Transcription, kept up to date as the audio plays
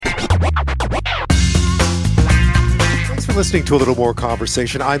listening to A Little More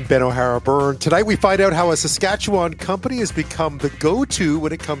Conversation. I'm Ben O'Hara-Byrne. Tonight we find out how a Saskatchewan company has become the go-to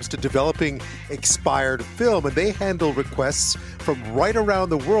when it comes to developing expired film, and they handle requests from right around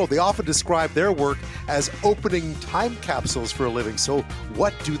the world. They often describe their work as opening time capsules for a living. So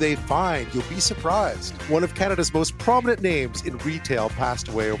what do they find? You'll be surprised. One of Canada's most prominent names in retail passed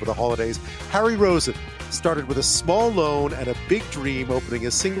away over the holidays. Harry Rosen started with a small loan and a big dream, opening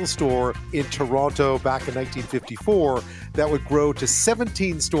a single store in Toronto back in 1954 that would grow to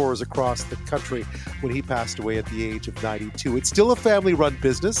 17 stores across the country when he passed away at the age of 92. It's still a family-run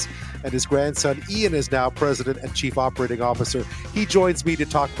business, and his grandson Ian is now president and chief operating officer. He joins me to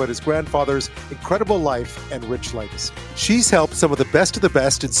talk about his grandfather's incredible life and rich legacy. She's helped some of the best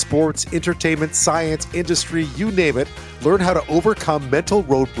in sports, entertainment, science, industry, you name it, learn how to overcome mental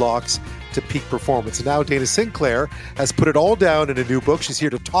roadblocks to peak performance. And now Dana Sinclair has put it all down in a new book. She's here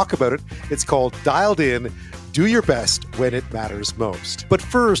to talk about it. It's called Dialed In, Do Your Best When It Matters Most. But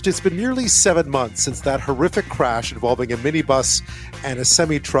first, it's been nearly 7 months since that horrific crash involving a minibus and a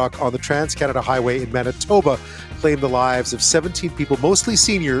semi-truck on the Trans-Canada Highway in Manitoba claimed the lives of 17 people, mostly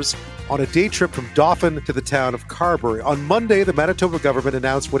seniors, on a day trip from Dauphin to the town of Carberry. On Monday, the Manitoba government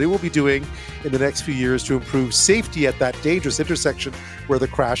announced what it will be doing in the next few years to improve safety at that dangerous intersection where the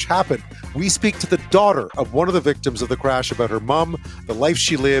crash happened. We speak to the daughter of one of the victims of the crash about her mom, the life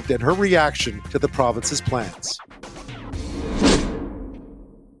she lived, and her reaction to the province's plans.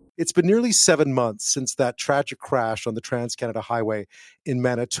 It's been nearly 7 months since that tragic crash on the Trans-Canada Highway in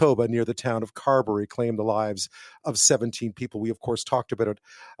Manitoba near the town of Carberry claimed the lives of 17 people. We, of course, talked about it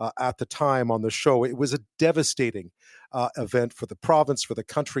at the time on the show. It was a devastating event for the province, for the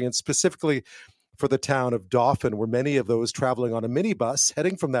country, and specifically for the town of Dauphin, where many of those traveling on a minibus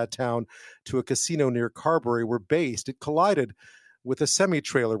heading from that town to a casino near Carberry were based. It collided with a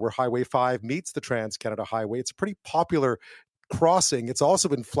semi-trailer where Highway 5 meets the Trans-Canada Highway. It's a pretty popular crossing. It's also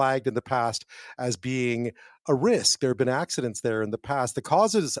been flagged in the past as being a risk. There have been accidents there in the past. The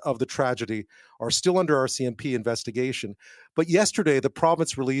causes of the tragedy are still under RCMP investigation. But yesterday, the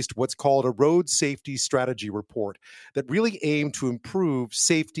province released what's called a road safety strategy report that really aimed to improve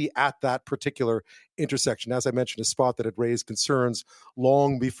safety at that particular intersection. As I mentioned, a spot that had raised concerns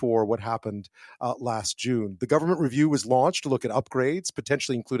long before what happened last June. The government review was launched to look at upgrades,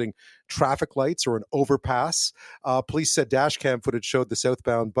 potentially including traffic lights or an overpass. Police said dash cam footage showed the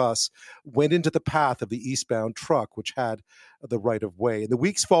southbound bus went into the path of the eastbound truck, which had the right of way. In the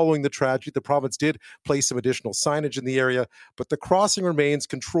weeks following the tragedy, the province did place some additional signage in the area, but the crossing remains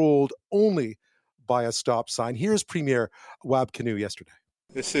controlled only by a stop sign. Here's Premier Wab Kinew yesterday.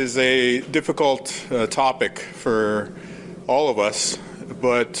 This is a difficult topic for all of us,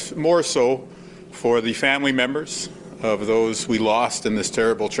 but more so for the family members of those we lost in this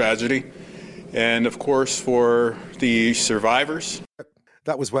terrible tragedy, and of course for the survivors.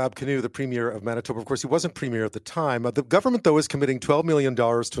 That was Wab Kinew, the Premier of Manitoba. Of course, he wasn't Premier at the time. The government, though, is committing $12 million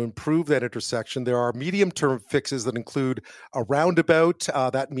to improve that intersection. There are medium-term fixes that include a roundabout.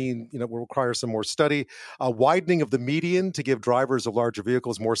 That will require some more study. Widening of the median to give drivers of larger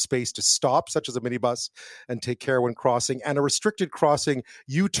vehicles more space to stop, such as a minibus, and take care when crossing. And a restricted crossing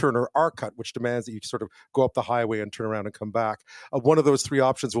U-turn or R-cut, which demands that you sort of go up the highway and turn around and come back. One of those three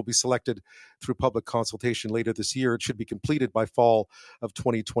options will be selected through public consultation later this year. It should be completed by fall of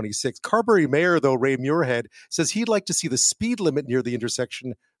 2026. Carberry Mayor, though, Ray Muirhead, says he'd like to see the speed limit near the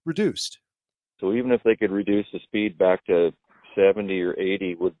intersection reduced. So even if they could reduce the speed back to 70 or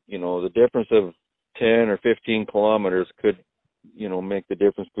 80, the difference of 10 or 15 kilometers could make the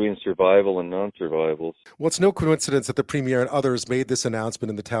difference between survival and non-survival. Well, it's no coincidence that the Premier and others made this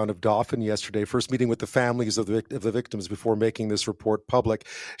announcement in the town of Dauphin yesterday, first meeting with the families of the victims before making this report public.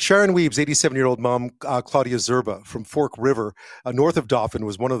 Sharon Wiebe's 87-year-old mom, Claudia Zurba, from Fork River, north of Dauphin,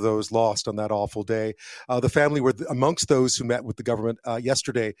 was one of those lost on that awful day. The family were amongst those who met with the government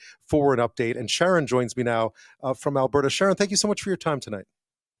yesterday for an update. And Sharon joins me now from Alberta. Sharon, thank you so much for your time tonight.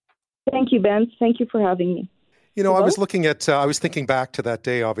 Thank you, Ben. Thank you for having me. Hello? I was thinking back to that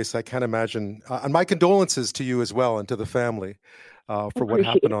day, obviously. I can't imagine, and my condolences to you as well and to the family for what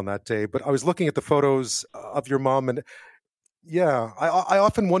happened on that day. But I was looking at the photos of your mom, and I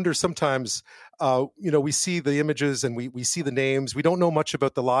often wonder sometimes, we see the images and we see the names. We don't know much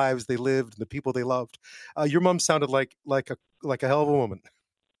about the lives they lived and the people they loved. Your mom sounded like a hell of a woman.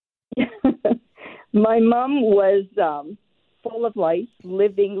 My mom was full of life,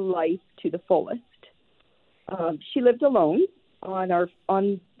 living life to the fullest. She lived alone on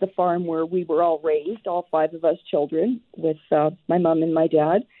the farm where we were all raised, all five of us children, with my mom and my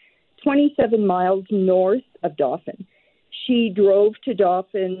dad, 27 miles north of Dauphin. She drove to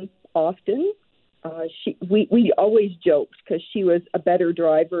Dauphin often we always joked because she was a better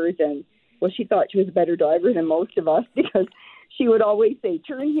driver than, well, she thought she was a better driver than most of us because she would always say,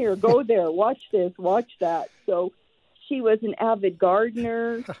 turn here, go there, watch this, watch that. So she was an avid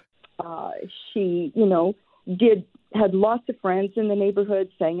gardener. She, had lots of friends in the neighborhood,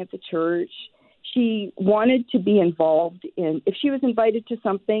 sang at the church. She wanted to be involved in, if she was invited to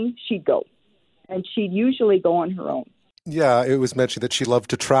something, she'd go. And she'd usually go on her own. Yeah, it was mentioned that she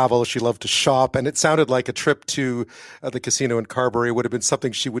loved to travel, she loved to shop, and it sounded like a trip to the casino in Carberry would have been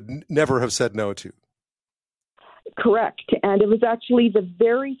something she would never have said no to. Correct. And it was actually the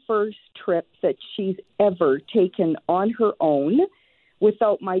very first trip that she's ever taken on her own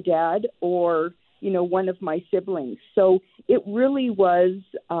without my dad or, one of my siblings. So it really was,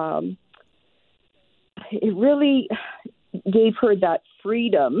 it really gave her that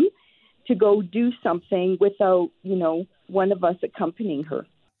freedom to go do something without, one of us accompanying her.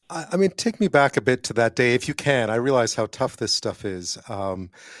 I mean, take me back a bit to that day, if you can. I realize how tough this stuff is.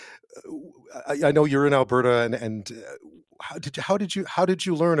 I know you're in Alberta, and how did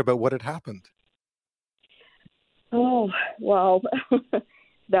you learn about what had happened? Oh, well,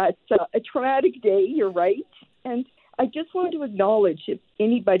 that's a traumatic day. You're right, and I just want to acknowledge, if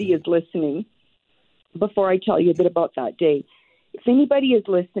anybody is listening, before I tell you a bit about that day, if anybody is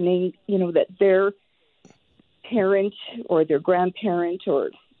listening, that their parent or their grandparent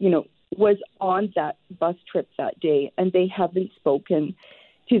or was on that bus trip that day, and they haven't spoken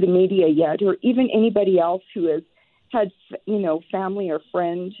to the media yet, or even anybody else who has had, family or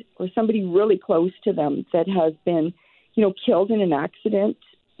friend or somebody really close to them that has been, killed in an accident,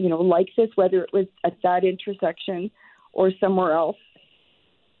 like this, whether it was at that intersection or somewhere else.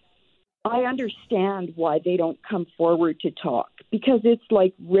 I understand why they don't come forward to talk, because it's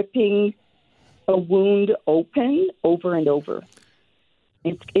like ripping a wound open over and over.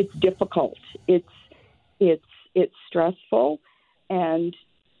 It's difficult. It's stressful, and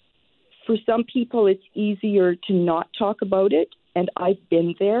for some people, it's easier to not talk about it, and I've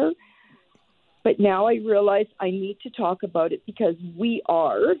been there. But now I realize I need to talk about it because we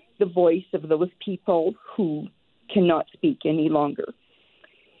are the voice of those people who cannot speak any longer.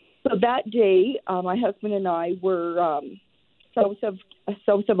 So that day, my husband and I were south of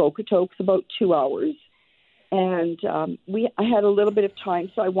Okotoks, about 2 hours, and I had a little bit of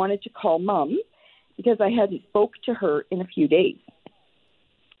time, so I wanted to call Mom because I hadn't spoke to her in a few days.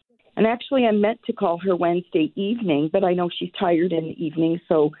 And actually, I meant to call her Wednesday evening, but I know she's tired in the evening,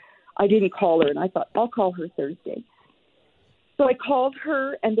 so I didn't call her, and I thought, I'll call her Thursday. So I called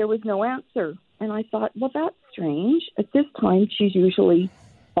her, and there was no answer. And I thought, well, that's strange. At this time, she's usually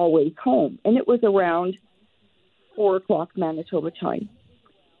always home. And it was around 4 o'clock Manitoba time.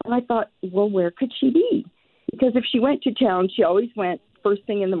 And I thought, well, where could she be? Because if she went to town, she always went first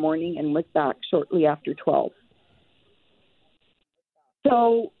thing in the morning and was back shortly after 12.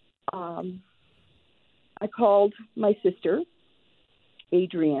 So I called my sister,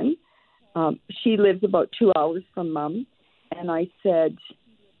 Adrienne. She lives about 2 hours from Mom. And I said,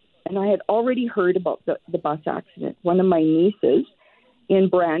 and I had already heard about the bus accident. One of my nieces in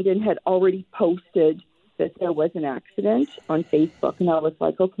Brandon had already posted that there was an accident on Facebook. And I was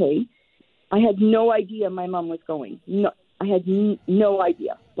like, okay. I had no idea my mom was going. No, I had no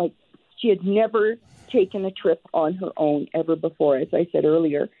idea. Like, she had never taken a trip on her own ever before, as I said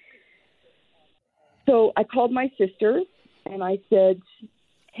earlier. So I called my sister and I said,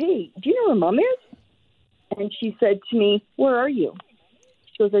 hey, do you know where Mom is? And she said to me, where are you?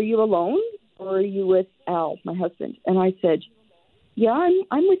 She goes, are you alone or are you with Al, my husband? And I said, yeah,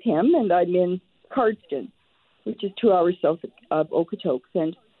 I'm with him, and I'm in Cardston, which is 2 hours south of Okotoks.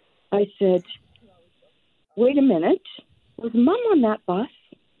 And I said, wait a minute, was Mom on that bus?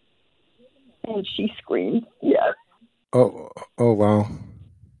 And she screamed, yes. Oh, wow.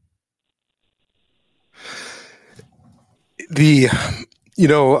 We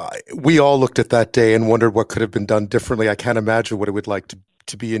all looked at that day and wondered what could have been done differently. I can't imagine what it would like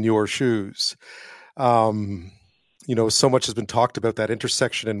to be in your shoes. So much has been talked about that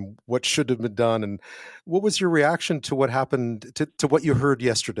intersection and what should have been done. And what was your reaction to what happened, to what you heard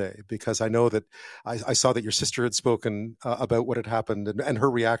yesterday? Because I know that I saw that your sister had spoken about what had happened and her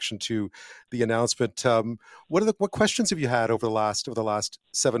reaction to the announcement. What questions have you had over the last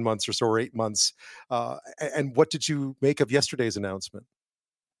 7 months or so, or 8 months? And what did you make of yesterday's announcement?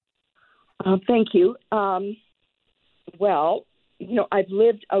 Thank you. Well, I've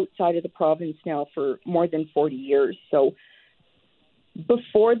lived outside of the province now for more than 40 years. So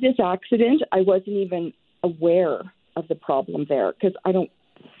before this accident, I wasn't even aware of the problem there because I don't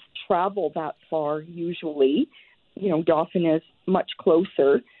travel that far usually. Dauphin is much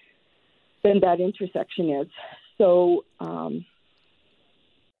closer. than that intersection is. So,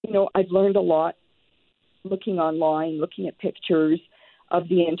 I've learned a lot looking online, looking at pictures of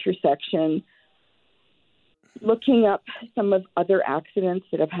the intersection, looking up some of other accidents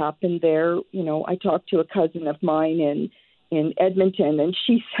that have happened there. I talked to a cousin of mine in Edmonton, and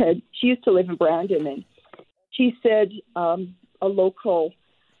she said she used to live in Brandon, and she said a local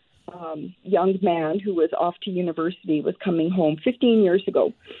young man who was off to university was coming home 15 years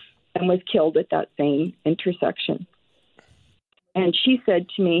ago and was killed at that same intersection. And she said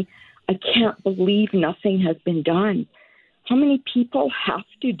to me, I can't believe nothing has been done. How many people have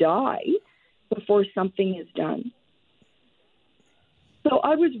to die before something is done? So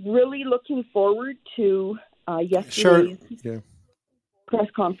I was really looking forward to yesterday's press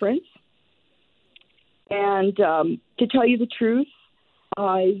conference. And to tell you the truth,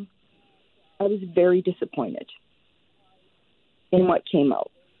 I was very disappointed in what came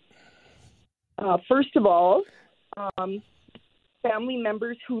out. First of all, family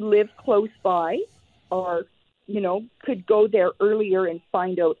members who live close by or, could go there earlier and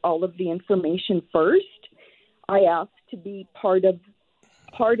find out all of the information first. I asked to be part of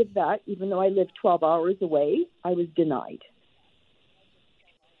that, even though I live 12 hours away. I was denied.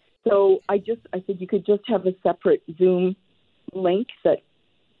 So I said you could just have a separate Zoom link that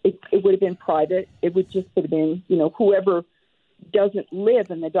it would have been private. It would just have been, whoever doesn't live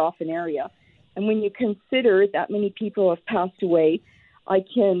in the Dauphin area. And when you consider that many people have passed away, I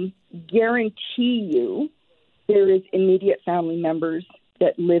can guarantee you there is immediate family members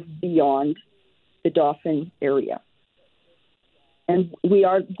that live beyond the Dauphin area. And we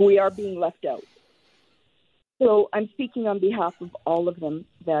are being left out. So I'm speaking on behalf of all of them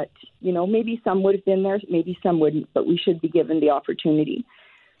that, maybe some would have been there, maybe some wouldn't, but we should be given the opportunity.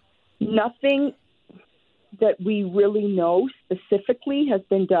 Nothing that we really know specifically has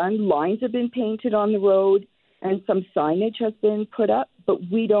been done. Lines have been painted on the road and some signage has been put up, but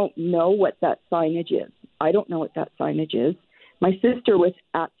we don't know what that signage is. I don't know what that signage is. My sister was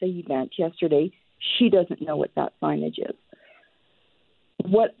at the event yesterday. She doesn't know what that signage is.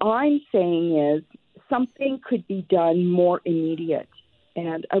 What I'm saying is something could be done more immediate.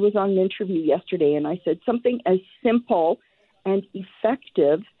 And I was on an interview yesterday and I said something as simple and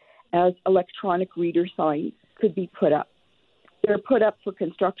effective as electronic reader signs could be put up. They're put up for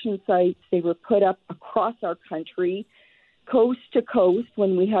construction sites. They were put up across our country, coast to coast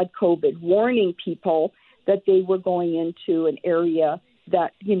when we had COVID, warning people that they were going into an area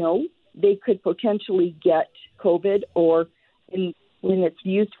that, they could potentially get COVID, or when it's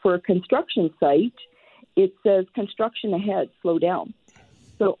used for a construction site, it says construction ahead, slow down.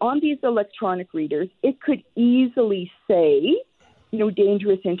 So on these electronic readers, it could easily say,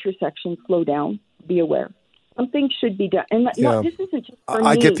 dangerous intersection, slow down, be aware. Something should be done. And this isn't just for me.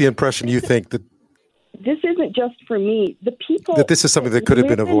 I get the impression you think that this isn't just for me. The people that this is something that could have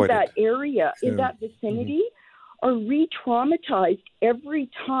been avoided. In that area, in that vicinity, are re-traumatized every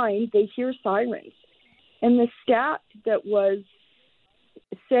time they hear sirens. And the stat that was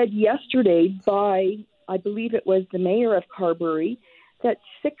said yesterday by, I believe it was the mayor of Carberry, that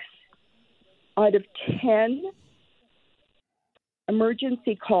 6 out of 10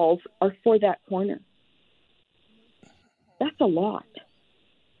 emergency calls are for that corner. That's a lot.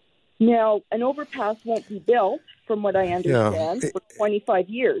 Now, an overpass won't be built, from what I understand, for 25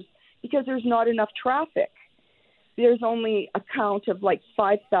 years because there's not enough traffic. There's only a count of like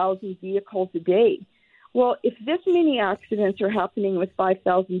 5,000 vehicles a day. Well, if this many accidents are happening with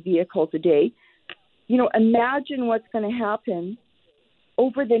 5,000 vehicles a day, imagine what's going to happen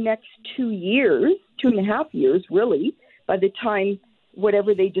over the next 2 years, 2.5 years, really, by the time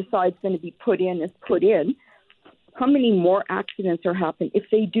whatever they decide is going to be put in is put in. How many more accidents are happening if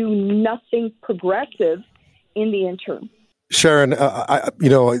they do nothing progressive in the interim? Sharon,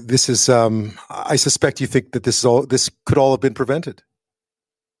 this is. I suspect you think that this could all have been prevented.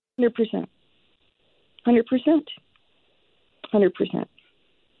 100%. 100%. 100%.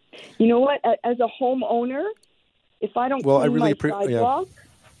 You know what? As a homeowner, if I don't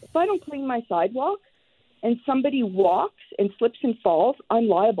if I don't clean my sidewalk, and somebody walks and slips and falls, I'm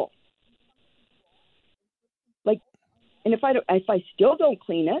liable. And if I still don't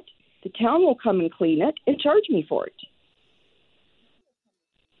clean it, the town will come and clean it and charge me for it.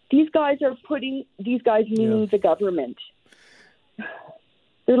 These guys meaning the government.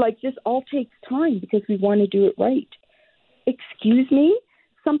 They're like, this all takes time because we want to do it right. Excuse me?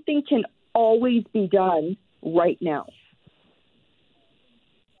 Something can always be done right now.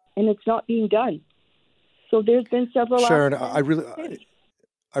 And it's not being done. So there's been several. Sharon, I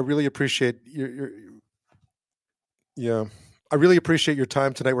really appreciate your I really appreciate your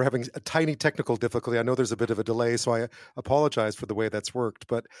time tonight. We're having a tiny technical difficulty. I know there's a bit of a delay, so I apologize for the way that's worked.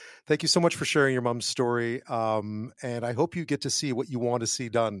 But thank you so much for sharing your mom's story. And I hope you get to see what you want to see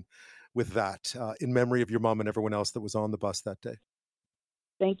done with that in memory of your mom and everyone else that was on the bus that day.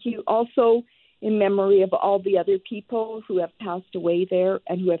 Thank you. Also, in memory of all the other people who have passed away there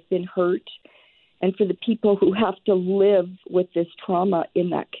and who have been hurt, and for the people who have to live with this trauma in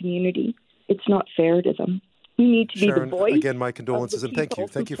that community. It's not fair to them. We need to Sharon, be the voice. Again, my condolences, and thank you.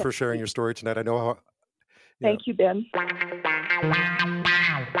 Thank you for sharing your story tonight. I know how... Yeah. Thank you, Ben.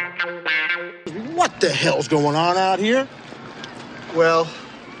 What the hell's going on out here? Well,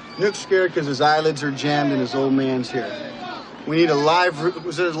 Nook's scared because his eyelids are jammed and his old man's here. We need a live...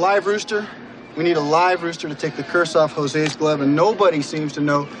 Was it a live rooster? We need a live rooster to take the curse off Jose's glove, and nobody seems to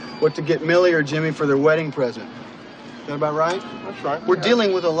know what to get Millie or Jimmy for their wedding present. Is that about right? That's right. We're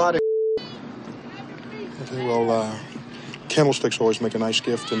dealing with a lot of... Okay, well, candlesticks always make a nice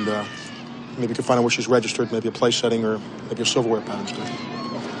gift, and maybe you can find out where she's registered, maybe a place setting or maybe a silverware pattern's good.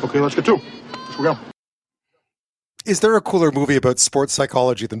 Okay, let's get to it. Let's go. Is there a cooler movie about sports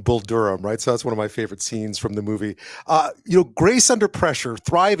psychology than Bull Durham, right? So that's one of my favorite scenes from the movie. Grace under pressure,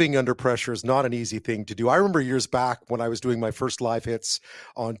 thriving under pressure is not an easy thing to do. I remember years back when I was doing my first live hits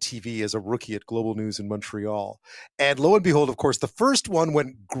on TV as a rookie at Global News in Montreal. And lo and behold, of course, the first one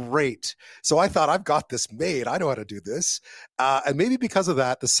went great. So I thought, I've got this made. I know how to do this. And maybe because of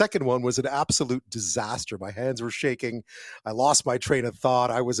that, the second one was an absolute disaster. My hands were shaking. I lost my train of thought.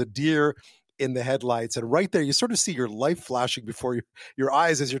 I was a deer in the headlights. And right there, you sort of see your life flashing before your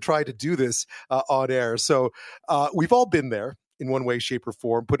eyes as you're trying to do this on air. So we've all been there in one way, shape, or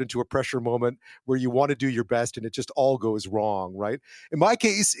form, put into a pressure moment where you want to do your best and it just all goes wrong, right? In my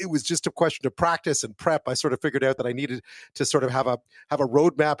case, it was just a question of practice and prep. I sort of figured out that I needed to sort of have a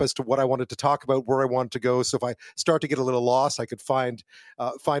roadmap as to what I wanted to talk about, where I wanted to go. So if I start to get a little lost, I could find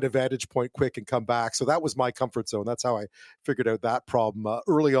a vantage point quick and come back. So that was my comfort zone. That's how I figured out that problem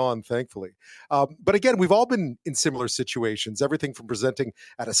early on, thankfully. But again, we've all been in similar situations, everything from presenting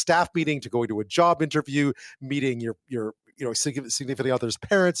at a staff meeting to going to a job interview, meeting your significant other's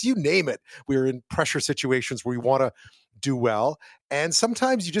parents, you name it. We're in pressure situations where we want to do well. And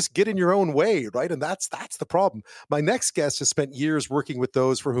sometimes you just get in your own way, right? And that's the problem. My next guest has spent years working with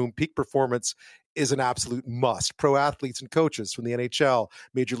those for whom peak performance is an absolute must. Pro athletes and coaches from the NHL,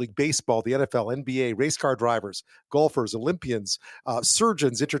 Major League Baseball, the NFL, NBA, race car drivers, golfers, Olympians,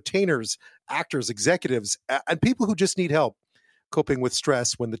 surgeons, entertainers, actors, executives, and people who just need help coping with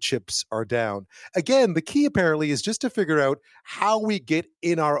stress when the chips are down. Again, the key apparently is just to figure out how we get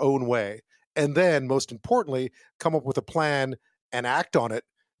in our own way. And then, most importantly, come up with a plan and act on it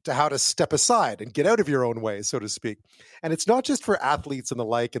to how to step aside and get out of your own way, so to speak. And it's not just for athletes and the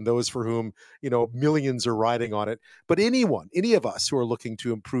like and those for whom, millions are riding on it, but any of us who are looking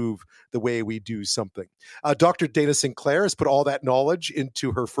to improve the way we do something. Dr. Dana Sinclair has put all that knowledge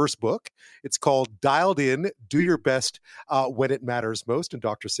into her first book. It's called Dialed In, Do Your Best When It Matters Most. And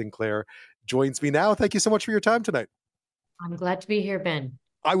Dr. Sinclair joins me now. Thank you so much for your time tonight. I'm glad to be here, Ben.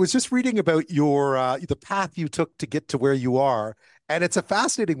 I was just reading about your the path you took to get to where you are. And it's a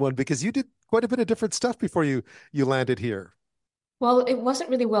fascinating one because you did quite a bit of different stuff before you landed here. Well, it wasn't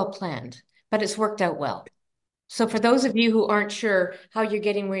really well planned, but it's worked out well. So for those of you who aren't sure how you're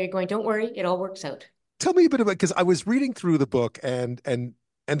getting where you're going, don't worry, it all works out. Tell me a bit about, because I was reading through the book and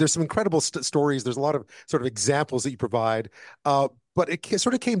there's some incredible stories. There's a lot of sort of examples that you provide. But it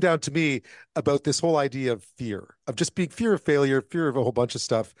sort of came down to me about this whole idea of fear, of just being fear of failure, fear of a whole bunch of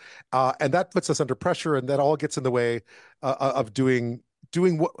stuff. And that puts us under pressure, and that all gets in the way of doing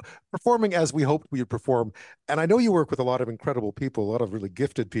what, performing as we hoped we would perform. And I know you work with a lot of incredible people, a lot of really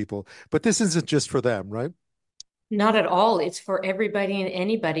gifted people, but this isn't just for them, right? Not at all. It's for everybody and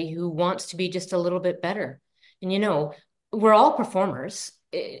anybody who wants to be just a little bit better. And, we're all performers.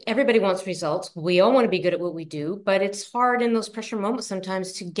 Everybody wants results. We all want to be good at what we do, but it's hard in those pressure moments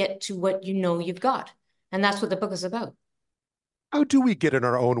sometimes to get to what you've got. And that's what the book is about. How do we get in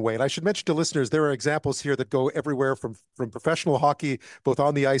our own way? And I should mention to listeners, there are examples here that go everywhere from professional hockey, both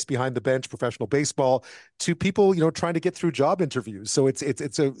on the ice, behind the bench, professional baseball, to people, trying to get through job interviews. So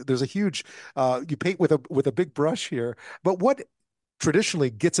there's a huge, you paint with a big brush here, but what traditionally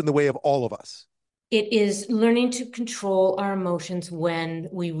gets in the way of all of us? It is learning to control our emotions when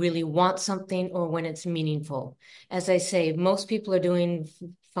we really want something or when it's meaningful. As I say, most people are doing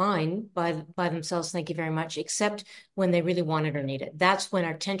fine by themselves, thank you very much, except when they really want it or need it. That's when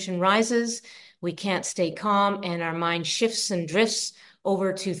our tension rises, we can't stay calm, and our mind shifts and drifts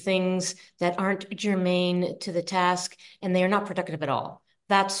over to things that aren't germane to the task, and they are not productive at all.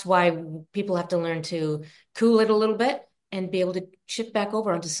 That's why people have to learn to cool it a little bit and be able to shift back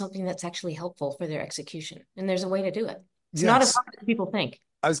over onto something that's actually helpful for their execution. And there's a way to do it. It's not as Yes. hard as people think.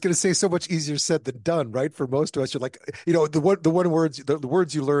 I was going to say so much easier said than done, right? For most of us, you're like, the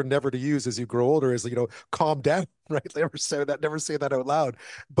words you learn never to use as you grow older is, calm down, right? Never say that out loud.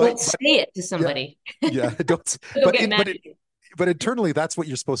 Don't say it to Yeah, somebody. yeah, don't. They'll get mad at you. But internally, that's what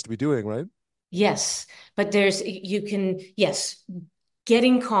you're supposed to be doing, right? Yes, but yes,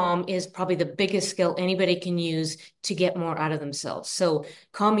 getting calm is probably the biggest skill anybody can use to get more out of themselves. So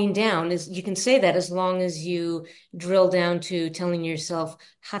calming down is, you can say that as long as you drill down to telling yourself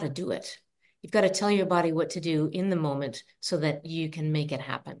how to do it. You've got to tell your body what to do in the moment so that you can make it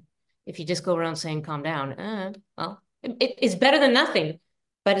happen. If you just go around saying calm down, well, it's better than nothing,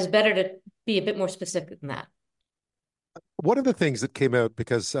 but it's better to be a bit more specific than that. One of the things that came out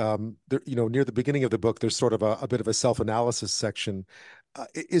because near the beginning of the book, there's sort of a bit of a self-analysis section,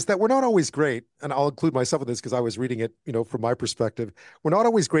 is that we're not always great, and I'll include myself in this because I was reading it, from my perspective, we're not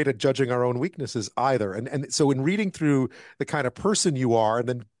always great at judging our own weaknesses either. And so in reading through the kind of person you are and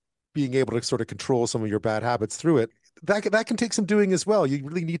then being able to sort of control some of your bad habits through it, that can take some doing as well. You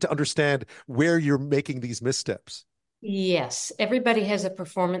really need to understand where you're making these missteps. Yes, everybody has a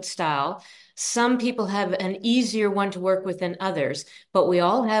performance style. Some people have an easier one to work with than others, but we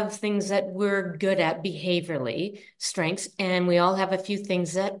all have things that we're good at behaviorally, strengths, and we all have a few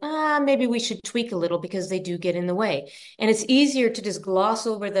things that maybe we should tweak a little because they do get in the way. And it's easier to just gloss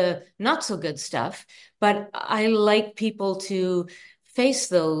over the not so good stuff, but I like people to face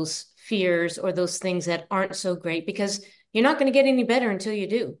those fears or those things that aren't so great because you're not going to get any better until you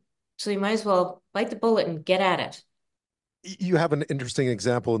do. So you might as well bite the bullet and get at it. You have an interesting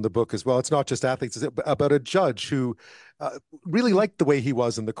example in the book as well. It's not just athletes, it's about a judge who really liked the way he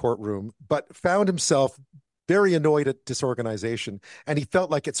was in the courtroom, but found himself very annoyed at disorganization. And he felt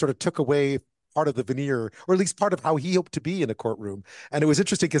like it sort of took away part of the veneer, or at least part of how he hoped to be in a courtroom. And it was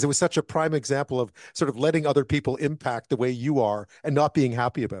interesting because it was such a prime example of sort of letting other people impact the way you are and not being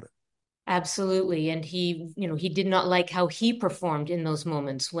happy about it. Absolutely. And he did not like how he performed in those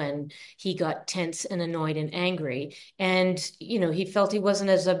moments when he got tense and annoyed and angry. And, he felt he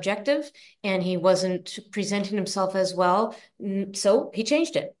wasn't as objective and he wasn't presenting himself as well. So he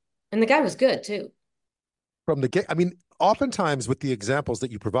changed it. And the guy was good too. From the get, I mean, oftentimes with the examples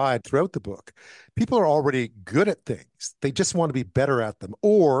that you provide throughout the book, people are already good at things. They just want to be better at them,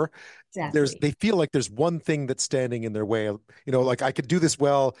 or Exactly. they feel like there's one thing that's standing in their way. Like I could do this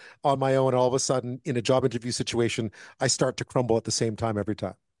well on my own, and all of a sudden, in a job interview situation, I start to crumble at the same time every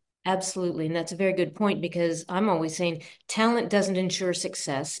time. Absolutely. And that's a very good point because I'm always saying talent doesn't ensure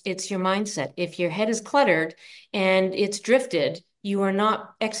success. It's your mindset. If your head is cluttered and it's drifted, you are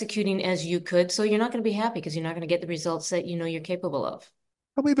not executing as you could. So you're not going to be happy because you're not going to get the results that you know you're capable of.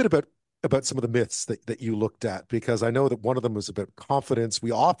 Tell me a bit about some of the myths that you looked at, because I know that one of them was about confidence.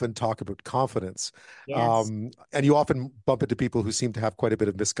 We often talk about confidence, Yes. and you often bump into people who seem to have quite a bit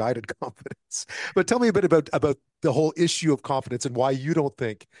of misguided confidence. But tell me a bit about the whole issue of confidence and why you don't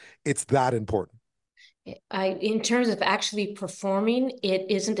think it's that important. In terms of actually performing, it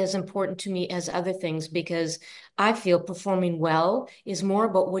isn't as important to me as other things because I feel performing well is more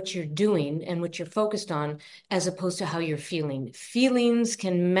about what you're doing and what you're focused on as opposed to how you're feeling. Feelings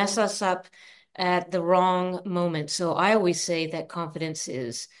can mess us up at the wrong moment. So I always say that confidence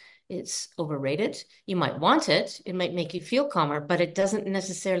it's overrated. You might want it. It might make you feel calmer, but it doesn't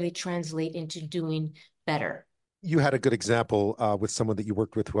necessarily translate into doing better. You had a good example with someone that you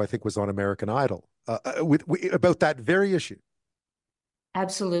worked with who I think was on American Idol about that very issue.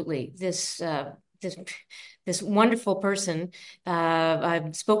 Absolutely. This wonderful person. I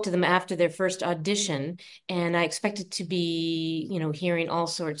spoke to them after their first audition, and I expected to be, hearing all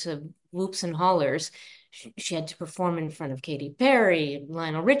sorts of whoops and hollers. She had to perform in front of Katy Perry,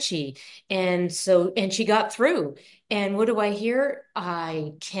 Lionel Richie, and she got through. And what do I hear?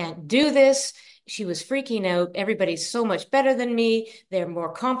 I can't do this. She was freaking out. Everybody's so much better than me. They're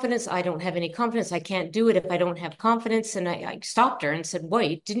more confidence. I don't have any confidence. I can't do it if I don't have confidence. And I stopped her and said,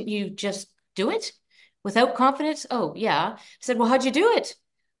 wait, didn't you just do it without confidence? Oh, yeah. I said, well, how'd you do it?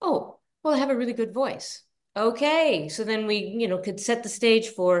 Oh, well, I have a really good voice. Okay. So then we, could set the stage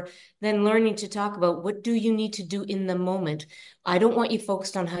for then learning to talk about what do you need to do in the moment. I don't want you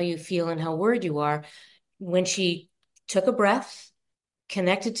focused on how you feel and how worried you are. When she took a breath,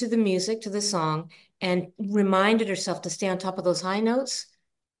 connected to the music, to the song, and reminded herself to stay on top of those high notes,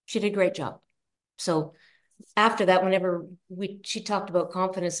 she did a great job. So after that, whenever she talked about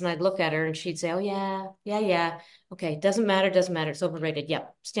confidence and I'd look at her and she'd say, oh, yeah, yeah, yeah. Okay, doesn't matter, doesn't matter. It's overrated.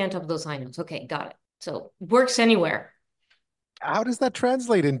 Yep, stay on top of those high notes. Okay, got it. So works anywhere. How does that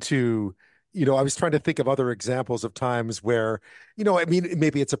translate into I was trying to think of other examples of times where, I mean,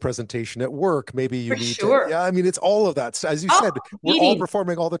 maybe it's a presentation at work. Maybe you For need to, sure. yeah, I mean, it's all of that. As you Oh, said, we're all eating.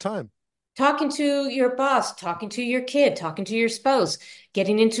 performing all the time. Talking to your boss, talking to your kid, talking to your spouse,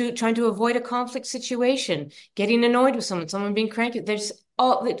 getting into trying to avoid a conflict situation, getting annoyed with someone being cranky. There's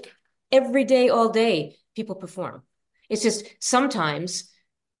all every day, all day, people perform. It's just sometimes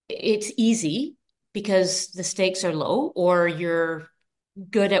it's easy because the stakes are low or you're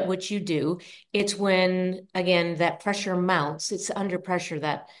good at what you do. It's when, again, that pressure mounts, it's under pressure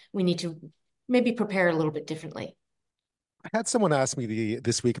that we need to maybe prepare a little bit differently. I had someone ask me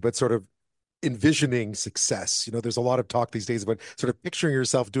this week about sort of envisioning success. There's a lot of talk these days about sort of picturing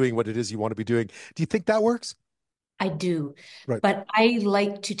yourself doing what it is you want to be doing. Do you think that works? I do, Right. but I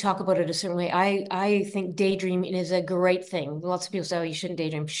like to talk about it a certain way. I think daydreaming is a great thing. Lots of people say, "Oh, you shouldn't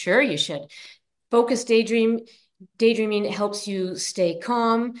daydream." Sure, you should. Focus daydreaming helps you stay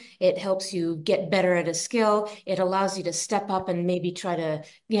calm. It helps you get better at a skill. It allows you to step up and maybe try to,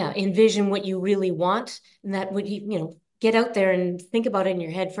 yeah, envision what you really want. And that would, get out there and think about it in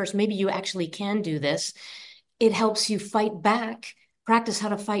your head first. Maybe you actually can do this. It helps you fight back, practice how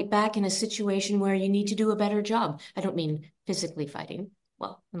to fight back in a situation where you need to do a better job. I don't mean physically fighting,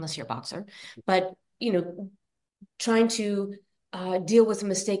 well, unless you're a boxer, but, trying to deal with a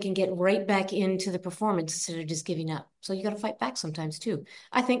mistake and get right back into the performance instead of just giving up. So you got to fight back sometimes too.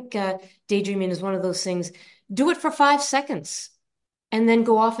 I think daydreaming is one of those things. Do it for 5 seconds and then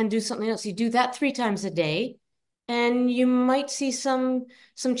go off and do something else. You do that 3 times a day, and you might see some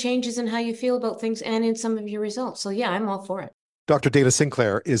changes in how you feel about things and in some of your results. So yeah, I'm all for it. Dr. Dana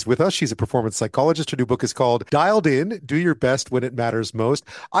Sinclair is with us. She's a performance psychologist. Her new book is called Dialed In, Do Your Best When It Matters Most.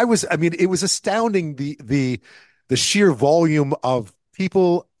 I mean, it was astounding the sheer volume of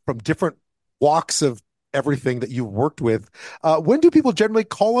people from different walks of everything that you worked with. When do people generally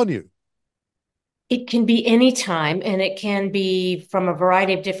call on you? It can be any time, and it can be from a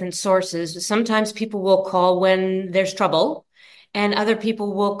variety of different sources. Sometimes people will call when there's trouble, and other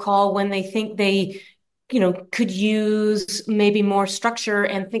people will call when they think they, could use maybe more structure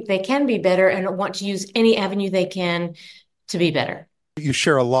and think they can be better and want to use any avenue they can to be better. You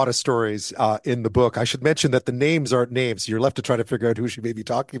share a lot of stories in the book. I should mention that the names aren't names. You're left to try to figure out who she may be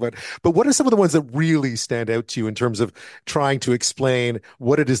talking about. But what are some of the ones that really stand out to you in terms of trying to explain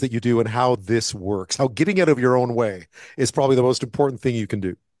what it is that you do and how this works? How getting out of your own way is probably the most important thing you can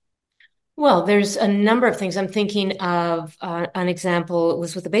do. Well, there's a number of things. I'm thinking of an example. It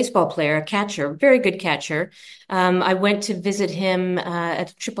was with a baseball player, a catcher, very good catcher. I went to visit him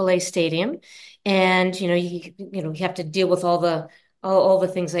at AAA stadium, and you have to deal with all the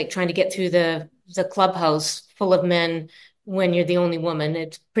things like trying to get through the clubhouse full of men when you're the only woman.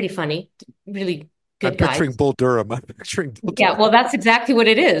 It's pretty funny. Really I'm good guys. picturing Bull Durham. I'm picturing Bull Yeah, Durham. well, that's exactly what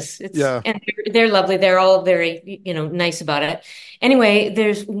it is. Yeah. And they're lovely. They're all very, nice about it. Anyway,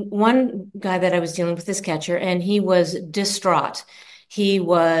 there's one guy that I was dealing with, this catcher, and he was distraught. He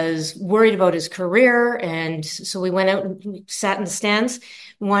was worried about his career, and so we went out and sat in the stands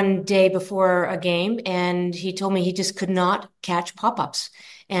one day before a game, and he told me he just could not catch pop-ups,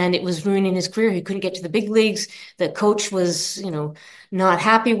 and it was ruining his career. He couldn't get to the big leagues. The coach was, not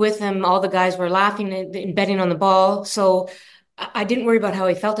happy with him. All the guys were laughing and betting on the ball. So I didn't worry about how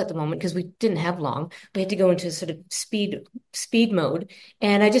he felt at the moment because we didn't have long. We had to go into sort of speed mode.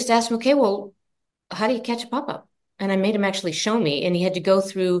 And I just asked him, okay, well, how do you catch a pop-up? And I made him actually show me, and he had to go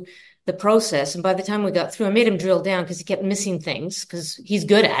through the process. And by the time we got through, I made him drill down because he kept missing things because he's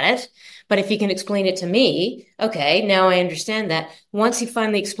good at it. But if he can explain it to me, okay, now I understand that. Once he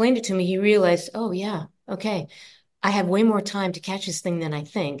finally explained it to me, he realized, oh yeah, okay, I have way more time to catch this thing than I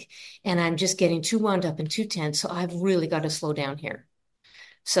think. And I'm just getting too wound up and too tense. So I've really got to slow down here.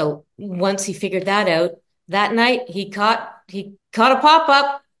 So once he figured that out, that night he caught a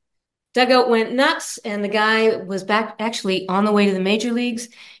pop-up. Dugout went nuts, and the guy was back actually on the way to the major leagues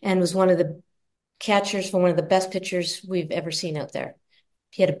and was one of the catchers for one of the best pitchers we've ever seen out there.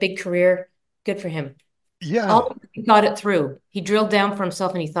 He had a big career. Good for him. Yeah. He thought it through. He drilled down for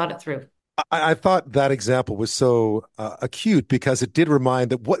himself and he thought it through. I thought that example was so acute because it did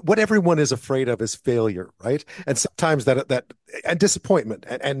remind that what everyone is afraid of is failure, right? And sometimes that and disappointment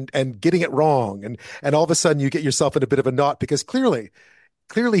and getting it wrong and all of a sudden you get yourself in a bit of a knot because clearly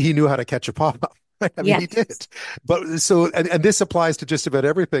he knew how to catch a pop up. I mean, he Yes. did. But so, and this applies to just about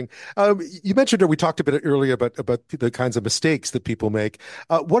everything. You mentioned, or we talked a bit earlier about the kinds of mistakes that people make.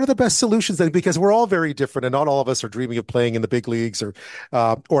 What are the best solutions then? Because we're all very different, and not all of us are dreaming of playing in the big leagues,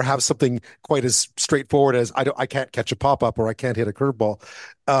 or have something quite as straightforward as I can't catch a pop up or I can't hit a curveball.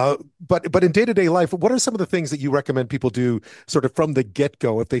 But in day to day life, what are some of the things that you recommend people do, sort of from the get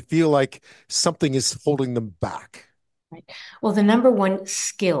go, if they feel like something is holding them back? Right. Well, the number one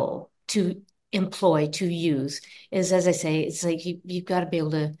skill to employ, to use, is, as I say, it's like you've got to be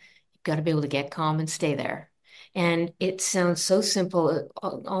able to get calm and stay there. And it sounds so simple,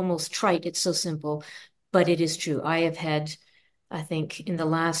 almost trite. It's so simple, but it is true. I think in the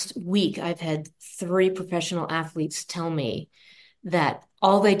last week, I've had 3 professional athletes tell me that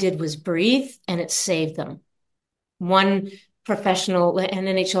all they did was breathe and it saved them. One professional, an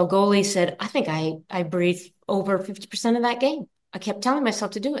NHL goalie, said, I think I breathed over 50% of that game. I kept telling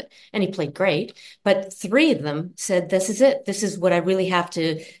myself to do it. And he played great. But 3 of them said, this is it. This is what I really have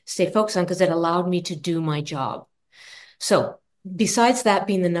to stay focused on, because it allowed me to do my job. So besides that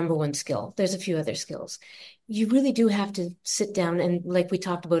being the number one skill, there's a few other skills. You really do have to sit down and, like we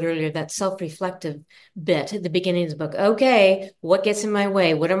talked about earlier, that self-reflective bit at the beginning of the book. Okay, what gets in my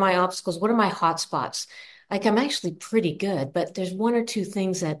way? What are my obstacles? What are my hot spots? Like, I'm actually pretty good, but there's 1 or 2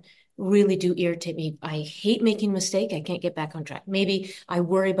 things that really do irritate me. I hate making a mistake. I can't get back on track. Maybe I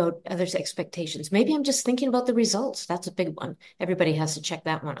worry about others' expectations. Maybe I'm just thinking about the results. That's a big one. Everybody has to check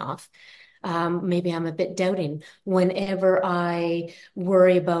that one off. Maybe I'm a bit doubting whenever I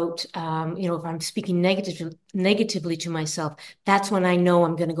worry about, if I'm speaking negatively to myself, that's when I know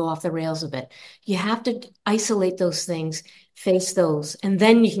I'm going to go off the rails a bit. You have to isolate those things, face those, and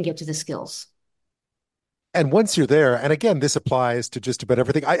then you can get to the skills. And once you're there, and again, this applies to just about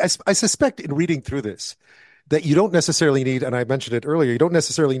everything. I suspect in reading through this that you don't necessarily need, and I mentioned it earlier, you don't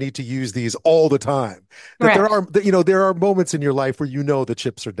necessarily need to use these all the time. That there are moments in your life where the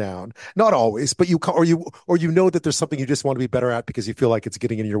chips are down. Not always, but you know that there's something you just want to be better at because you feel like it's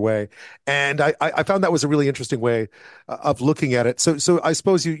getting in your way. And I found that was a really interesting way of looking at it. So I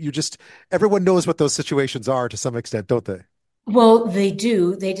suppose you just, everyone knows what those situations are to some extent, don't they? Well, they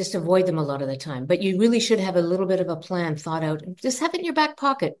do. They just avoid them a lot of the time. But you really should have a little bit of a plan thought out. Just have it in your back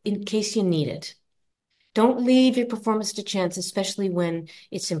pocket in case you need it. Don't leave your performance to chance, especially when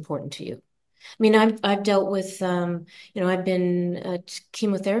it's important to you. I mean, I've dealt with, I've been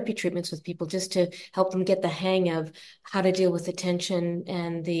chemotherapy treatments with people just to help them get the hang of how to deal with the tension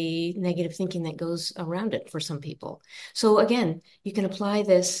and the negative thinking that goes around it for some people. So again, you can apply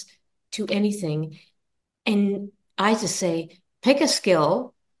this to anything. And I just say, pick a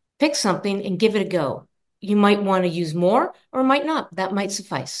skill, pick something and give it a go. You might want to use more or might not. That might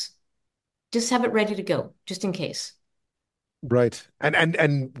suffice. Just have it ready to go, just in case. Right.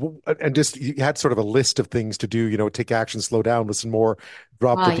 And just, you had sort of a list of things to do, take action, slow down, listen more,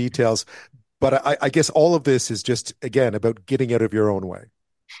 drop the details. But I guess all of this is just, again, about getting out of your own way.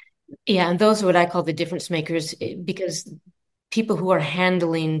 Yeah. And those are what I call the difference makers, because people who are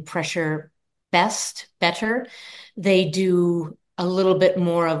handling pressure better, they do a little bit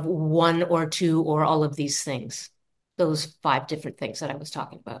more of 1 or 2 or all of these things, those 5 different things that I was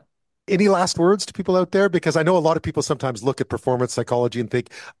talking about. Any last words to people out there? Because I know a lot of people sometimes look at performance psychology and think,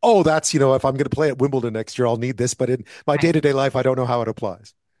 oh, that's, if I'm going to play at Wimbledon next year, I'll need this. But in my day-to-day life, I don't know how it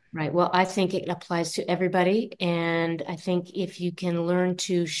applies. Right. Well, I think it applies to everybody. And I think if you can learn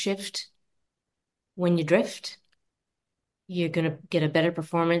to shift when you drift, you're going to get a better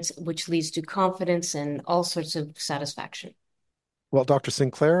performance, which leads to confidence and all sorts of satisfaction. Well, Dr.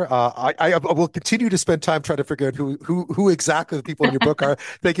 Sinclair, I will continue to spend time trying to figure out who exactly the people in your book are.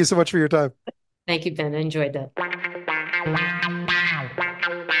 Thank you so much for your time. Thank you, Ben. I enjoyed that.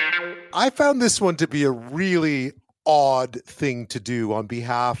 I found this one to be a really odd thing to do on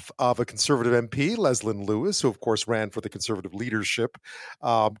behalf of a Conservative MP, Leslyn Lewis, who of course ran for the Conservative leadership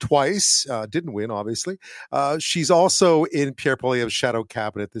twice, didn't win, obviously. She's also in Pierre Poilievre's shadow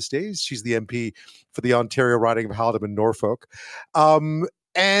cabinet these days. She's the MP for the Ontario riding of Haldimand and Norfolk.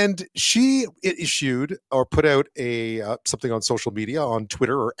 And she issued or put out something on social media, on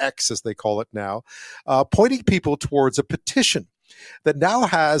Twitter, or X as they call it now, pointing people towards a petition that now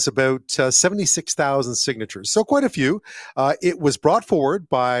has about 76,000 signatures. So quite a few. It was brought forward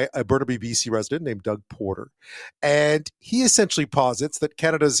by a Burnaby, BC resident named Doug Porter. And he essentially posits that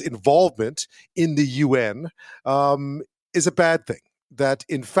Canada's involvement in the UN is a bad thing. That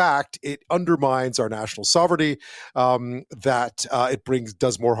in fact it undermines our national sovereignty, that it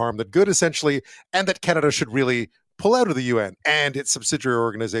does more harm than good, essentially, and that Canada should really pull out of the UN and its subsidiary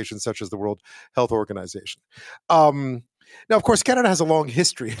organizations such as the World Health Organization. Now, of course, Canada has a long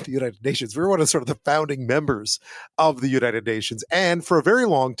history in the United Nations. We're one of sort of the founding members of the United Nations. And for a very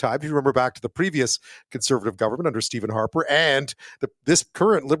long time, if you remember back to the previous Conservative government under Stephen Harper and this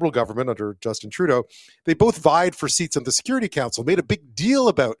current Liberal government under Justin Trudeau, they both vied for seats on the Security Council, made a big deal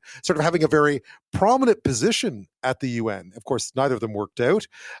about sort of having a very prominent position at the UN. Of course, neither of them worked out.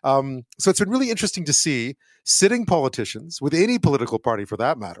 So it's been really interesting to see sitting politicians with any political party for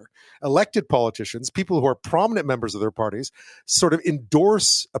that matter, elected politicians, people who are prominent members of their parties, sort of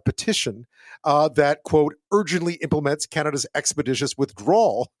endorse a petition that, quote, urgently implements Canada's expeditious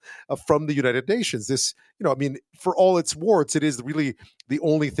withdrawal from the United Nations. This, I mean, for all its warts, it is really the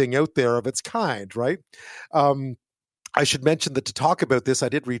only thing out there of its kind, right? I should mention that to talk about this, I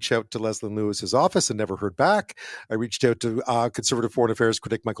did reach out to Leslie Lewis's office and never heard back. I reached out to Conservative Foreign Affairs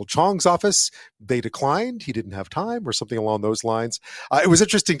critic Michael Chong's office. They declined. He didn't have time or something along those lines. It was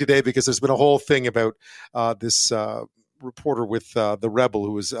interesting today because there's been a whole thing about this reporter with the Rebel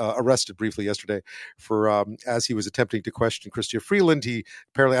who was arrested briefly yesterday for as he was attempting to question Chrystia Freeland. He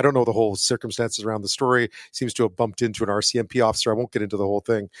apparently, I don't know the whole circumstances around the story, seems to have bumped into an RCMP officer. I won't get into the whole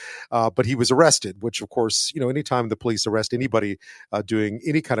thing, but he was arrested, which of course, anytime the police arrest anybody doing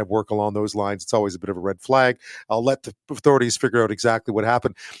any kind of work along those lines, it's always a bit of a red flag. I'll let the authorities figure out exactly what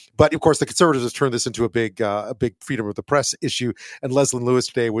happened. But of course, the Conservatives have turned this into a big freedom of the press issue. And Leslie Lewis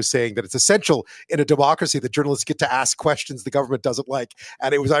today was saying that it's essential in a democracy that journalists get to ask questions the government doesn't like.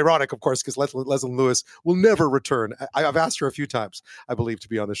 And it was ironic, of course, because Leslie Lewis will never return. I've asked her a few times, I believe, to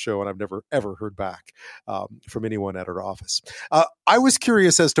be on the show, and I've never, ever heard back from anyone at her office. I was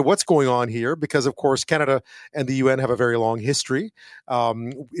curious as to what's going on here because, of course, Canada and the UN have a very long history.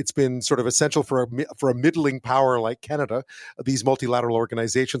 It's been sort of essential for a middling power like Canada. These multilateral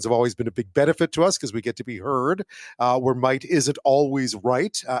organizations have always been a big benefit to us because we get to be heard where might isn't always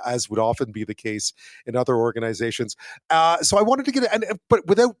right, as would often be the case in other organizations. So I wanted to but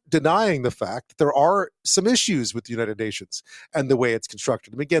without denying the fact that there are some issues with the United Nations and the way it's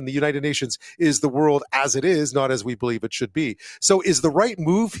constructed. And again, the United Nations is the world as it is, not as we believe it should be. So is the right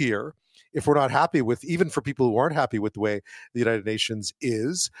move here, if we're not happy with, even for people who aren't happy with the way the United Nations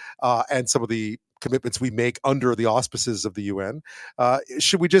is, and some of the commitments we make under the auspices of the UN,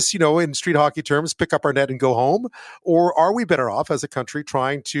 should we just, in street hockey terms, pick up our net and go home? Or are we better off as a country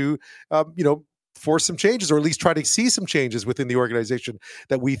trying to, force some changes, or at least try to see some changes within the organization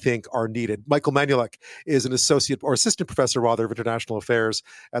that we think are needed? Michael Manulak is an assistant professor, rather, of international affairs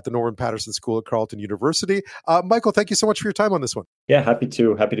at the Norman Paterson School at Carleton University. Michael, thank you so much for your time on this one. Yeah, happy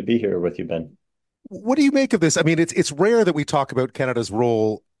to be here with you, Ben. What do you make of this? I mean, it's rare that we talk about Canada's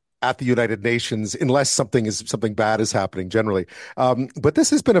role at the United Nations unless something bad is happening generally. But this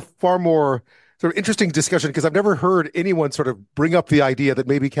has been a far more sort of interesting discussion because I've never heard anyone sort of bring up the idea that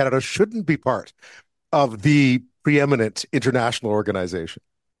maybe Canada shouldn't be part of the preeminent international organization.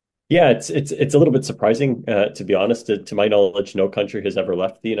 Yeah, it's a little bit surprising, to be honest. To my knowledge, no country has ever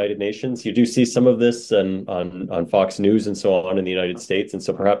left the United Nations. You do see some of this on Fox News and so on in the United States, and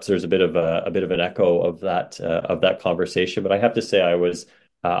so perhaps there's a bit of an echo of that conversation. But I have to say, I was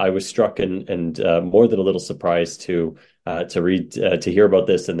struck and more than a little surprised to hear about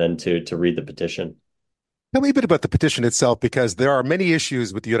this and then to read the petition. Tell me a bit about the petition itself, because there are many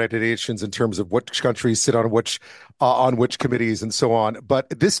issues with the United Nations in terms of which countries sit on which committees and so on.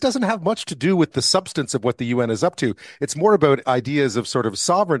 But this doesn't have much to do with the substance of what the UN is up to. It's more about ideas of sort of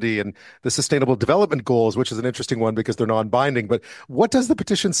sovereignty and the Sustainable Development Goals, which is an interesting one because they're non-binding. But what does the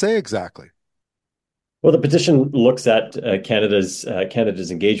petition say exactly? Well, the petition looks at Canada's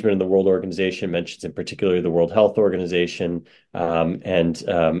engagement in the World Organization, mentions in particular the World Health Organization, and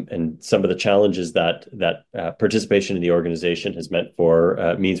some of the challenges that participation in the organization has meant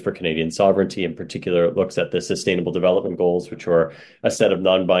means for Canadian sovereignty. In particular, it looks at the Sustainable Development Goals, which are a set of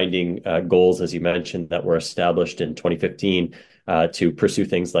non-binding goals, as you mentioned, that were established in 2015 to pursue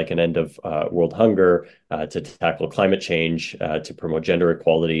things like an end of world hunger, to tackle climate change, to promote gender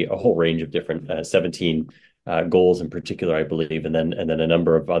equality, a whole range of different 17 goals in particular, I believe, and then a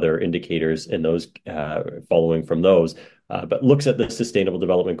number of other indicators in those following from those. But looks at the Sustainable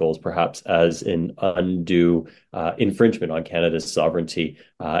Development Goals perhaps as an undue infringement on Canada's sovereignty,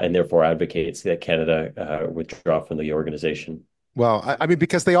 and therefore advocates that Canada withdraw from the organization. Well, I mean,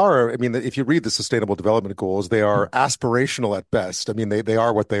 because they are, if you read the Sustainable Development Goals, they are aspirational at best. I mean, they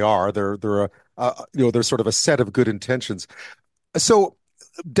are what they are. They're sort of a set of good intentions. So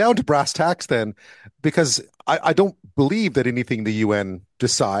down to brass tacks then, because I don't believe that anything the UN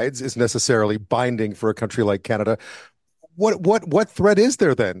decides is necessarily binding for a country like Canada. What threat is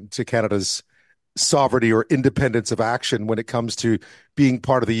there then to Canada's sovereignty or independence of action when it comes to being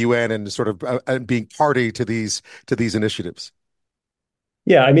part of the UN and sort of and being party to these initiatives?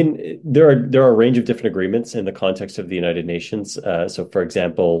 Yeah, I mean, there are a range of different agreements in the context of the United Nations. So, for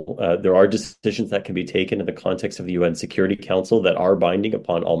example, there are decisions that can be taken in the context of the UN Security Council that are binding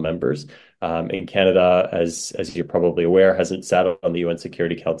upon all members. And Canada, as you're probably aware, hasn't sat on the UN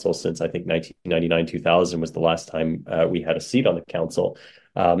Security Council since I think 1999, 2000 was the last time we had a seat on the council.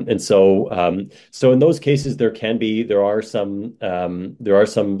 So in those cases, there are some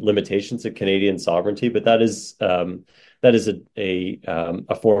limitations of Canadian sovereignty, but that is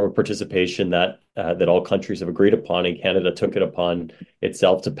a form of participation that all countries have agreed upon, and Canada took it upon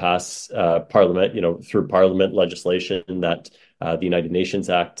itself to pass Parliament, through Parliament legislation that the United Nations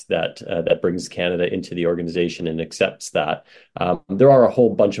Act that brings Canada into the organization and accepts that. There are a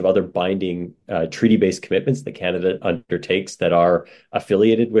whole bunch of other binding treaty-based commitments that Canada undertakes that are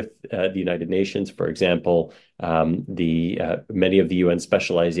affiliated with the United Nations. For example, many of the UN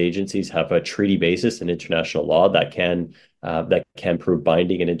specialized agencies have a treaty basis in international law that can prove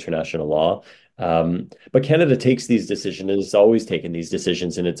binding in international law. But Canada takes these decisions, and has always taken these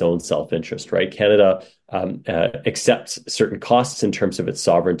decisions in its own self-interest, right? Canada accepts certain costs in terms of its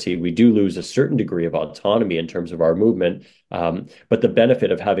sovereignty. We do lose a certain degree of autonomy in terms of our movement, but the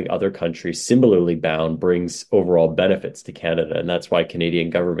benefit of having other countries similarly bound brings overall benefits to Canada, and that's why Canadian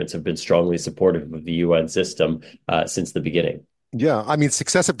governments have been strongly supportive of the UN system since the beginning. Yeah, I mean,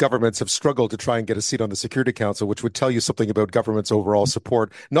 successive governments have struggled to try and get a seat on the Security Council, which would tell you something about government's overall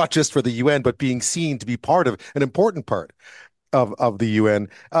support, not just for the UN, but being seen to be part of an important part of the UN.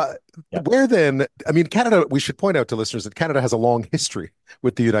 Where then, I mean, Canada, we should point out to listeners that Canada has a long history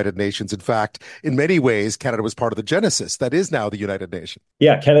with the United Nations. In fact, in many ways, Canada was part of the genesis that is now the United Nations.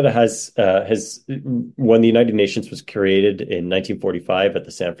 Yeah, Canada has when the United Nations was created in 1945 at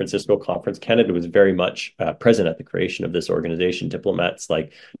the San Francisco Conference, Canada was very much present at the creation of this organization. Diplomats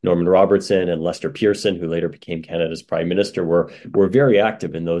like Norman Robertson and Lester Pearson, who later became Canada's Prime Minister, were very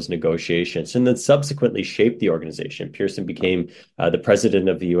active in those negotiations and then subsequently shaped the organization. Pearson became the president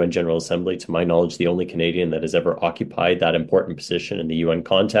of the UN General Assembly, to my knowledge, the only Canadian that has ever occupied that important position in the UN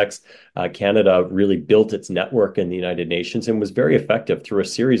context. Canada really built its network in the United Nations and was very effective through a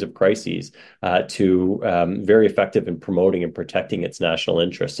series of crises very effective in promoting and protecting its national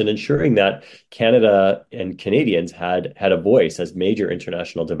interests and ensuring that Canada and Canadians had a voice as major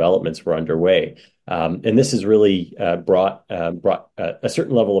international developments were underway. And this has really brought a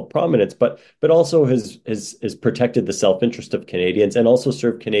certain level of prominence, but also has protected the self-interest of Canadians and also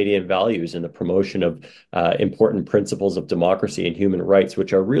served Canadian values in the promotion of important principles of democracy and human rights,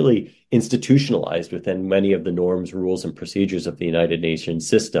 which are really institutionalized within many of the norms, rules, and procedures of the United Nations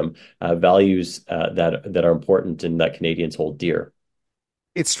system, values that are important and that Canadians hold dear.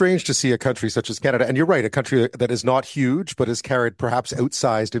 It's strange to see a country such as Canada, and you're right, a country that is not huge, but has carried perhaps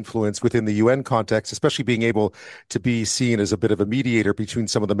outsized influence within the UN context, especially being able to be seen as a bit of a mediator between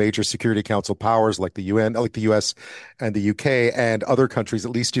some of the major Security Council powers like the UN, like the US and the UK and other countries.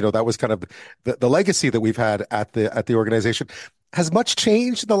 At least, that was kind of the legacy that we've had at the organization. Has much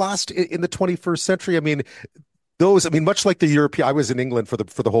changed in the 21st century? I mean, much like the European, I was in England for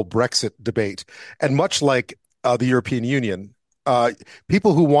the whole Brexit debate, and much like the European Union,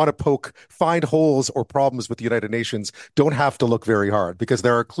 people who want to find holes or problems with the United Nations don't have to look very hard, because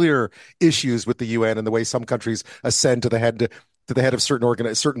there are clear issues with the UN and the way some countries ascend to the head of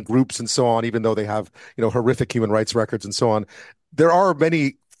certain groups and so on, even though they have horrific human rights records and so on. There are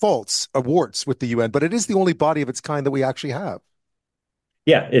many faults, warts with the UN, but it is the only body of its kind that we actually have.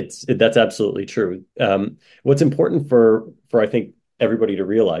 Yeah, that's absolutely true. What's important for I think everybody to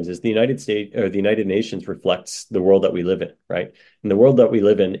realize is the United States or the United Nations reflects the world that we live in, right? And the world that we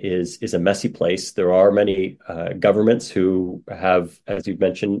live in is a messy place. There are many governments who have, as you've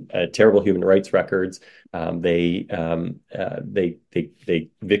mentioned, terrible human rights records. They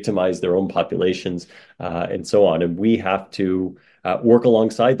victimize their own populations and so on. And we have to work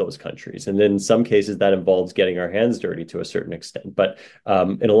alongside those countries. And in some cases, that involves getting our hands dirty to a certain extent. But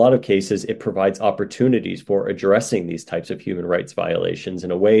in a lot of cases, it provides opportunities for addressing these types of human rights violations in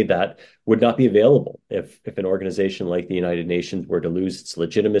a way that would not be available if an organization like the United Nations were to lose its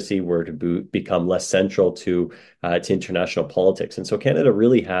legitimacy, were to become less central to international politics. And so Canada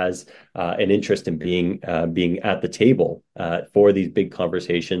really has an interest in being at the table for these big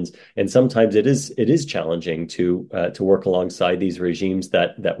conversations. And sometimes it is challenging to work alongside these regimes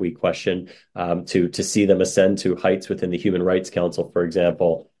that we question, to see them ascend to heights within the Human Rights Council, for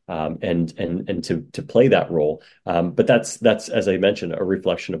example, and to play that role. But that's, as I mentioned, a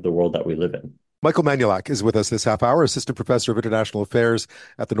reflection of the world that we live in. Michael Manulak is with us this half hour, Assistant Professor of International Affairs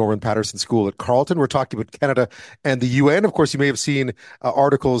at the Norman Paterson School at Carleton. We're talking about Canada and the UN. Of course, you may have seen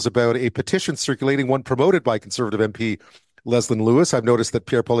articles about a petition circulating, one promoted by Conservative MP Leslyn Lewis. I've noticed that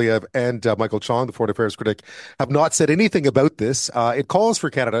Pierre Poilievre and Michael Chong, the foreign affairs critic, have not said anything about this. It calls for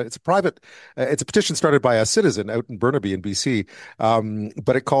Canada. It's it's a petition started by a citizen out in Burnaby in BC,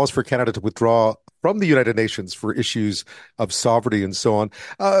 but it calls for Canada to withdraw from the United Nations for issues of sovereignty and so on.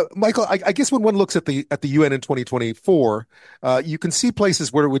 Michael, I guess when one looks at the UN in 2024, you can see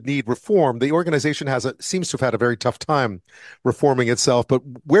places where it would need reform. The organization seems to have had a very tough time reforming itself. But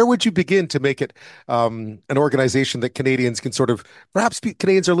where would you begin to make it an organization that Canadians can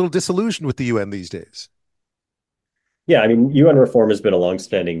Canadians are a little disillusioned with the UN these days? Yeah, I mean, UN reform has been a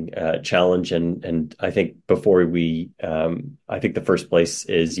longstanding challenge, and I think I think the first place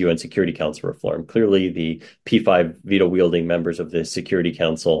is UN Security Council reform. Clearly, the P5 veto-wielding members of the Security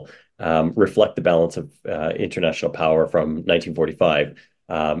Council reflect the balance of international power from 1945.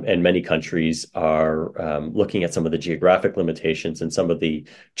 And many countries are looking at some of the geographic limitations and some of the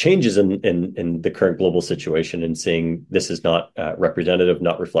changes in the current global situation and saying this is not representative,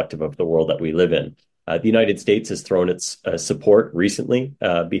 not reflective of the world that we live in. The United States has thrown its support recently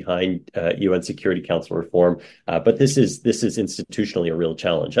behind UN Security Council reform, but this is institutionally a real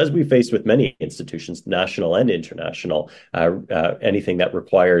challenge, as we face with many institutions, national and international. Anything that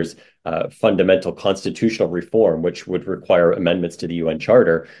requires fundamental constitutional reform, which would require amendments to the UN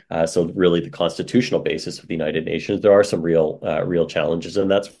Charter, so really the constitutional basis of the United Nations, there are some real challenges, and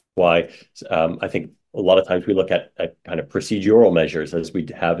that's why I think a lot of times we look at kind of procedural measures, as we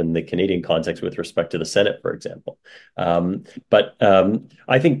have in the Canadian context with respect to the Senate, for example. But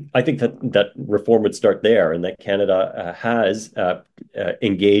I think that reform would start there, and that Canada has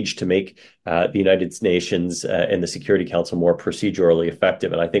engaged to make the United Nations and the Security Council more procedurally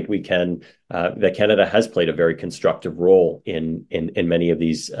effective. And I think that Canada has played a very constructive role in many of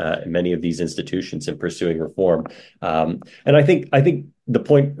these institutions in pursuing reform. And I think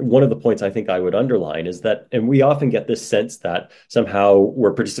one of the points I think I would underline is that, and we often get this sense that somehow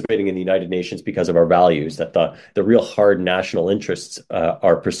we're participating in the United Nations because of our values, that the real hard national interests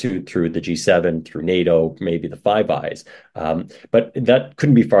are pursued through the G7, through NATO, maybe the Five Eyes. But that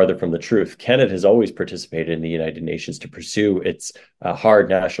couldn't be farther from the truth. Canada has always participated in the United Nations to pursue its hard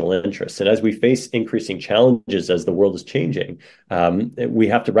national interests. And as we face increasing challenges as the world is changing, we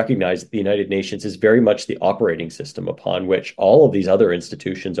have to recognize that the United Nations is very much the operating system upon which all of these other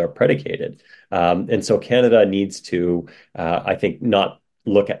institutions are predicated. And so Canada needs to, I think, not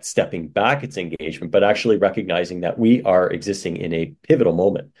look at stepping back its engagement, but actually recognizing that we are existing in a pivotal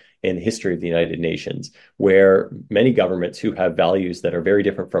moment in the history of the United Nations, where many governments who have values that are very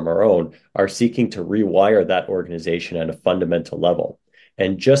different from our own are seeking to rewire that organization at a fundamental level.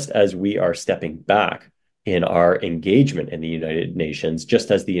 And just as we are stepping back in our engagement in the United Nations,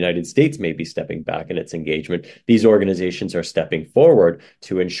 just as the United States may be stepping back in its engagement, these organizations are stepping forward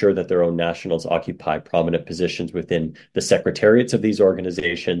to ensure that their own nationals occupy prominent positions within the secretariats of these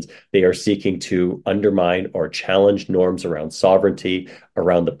organizations. They are seeking to undermine or challenge norms around sovereignty,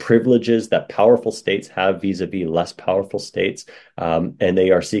 around the privileges that powerful states have vis-a-vis less powerful states, and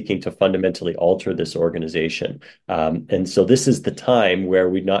they are seeking to fundamentally alter this organization. And so this is the time where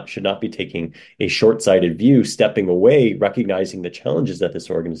we should not be taking a short-sighted view, stepping away, recognizing the challenges that this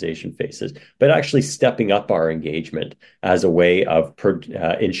organization faces, but actually stepping up our engagement as a way of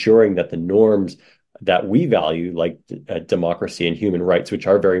ensuring that the norms that we value, like democracy and human rights, which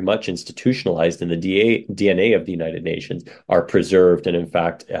are very much institutionalized in the DNA of the United Nations, are preserved and, in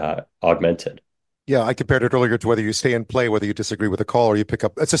fact, augmented. Yeah, I compared it earlier to whether you stay and play, whether you disagree with a call or you pick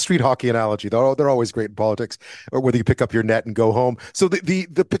up. It's a street hockey analogy. They're always great in politics, or whether you pick up your net and go home. So the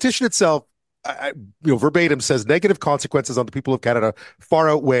petition itself, verbatim says negative consequences on the people of Canada far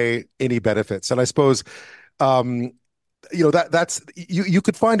outweigh any benefits. And I suppose, that's you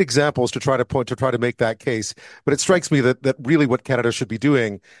could find examples to try to make that case. But it strikes me that really what Canada should be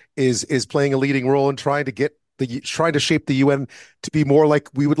doing is playing a leading role in trying to shape the UN to be more like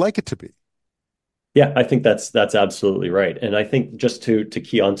we would like it to be. Yeah, I think that's absolutely right. And I think just to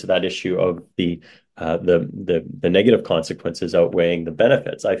key onto that issue of the negative consequences outweighing the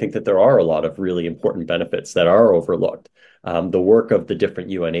benefits, I think that there are a lot of really important benefits that are overlooked. The work of the different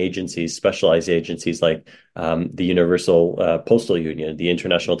UN agencies, specialized agencies like the Universal Postal Union, the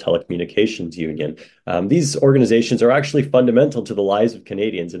International Telecommunications Union, these organizations are actually fundamental to the lives of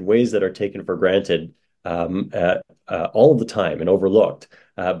Canadians in ways that are taken for granted all the time and overlooked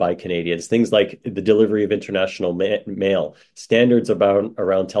by Canadians. Things like the delivery of international mail, standards around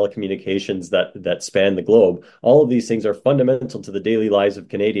telecommunications that span the globe. All of these things are fundamental to the daily lives of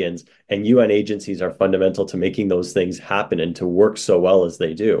Canadians, and UN agencies are fundamental to making those things happen and to work so well as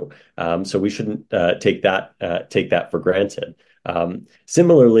they do. So we shouldn't take that for granted.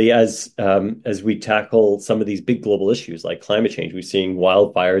 Similarly, as we tackle some of these big global issues like climate change, we're seeing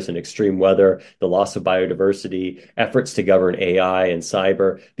wildfires and extreme weather, the loss of biodiversity, efforts to govern AI and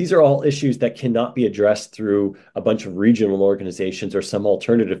cyber. These are all issues that cannot be addressed through a bunch of regional organizations or some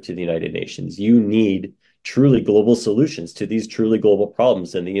alternative to the United Nations. You need truly global solutions to these truly global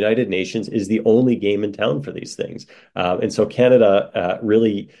problems, and the United Nations is the only game in town for these things. And so Canada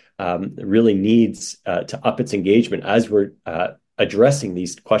really needs to up its engagement as we're addressing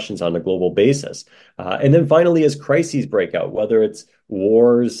these questions on a global basis. And then finally, as crises break out, whether it's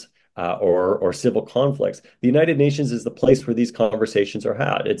wars or civil conflicts, the United Nations is the place where these conversations are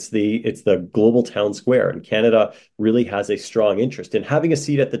had. It's the global town square, and Canada really has a strong interest in having a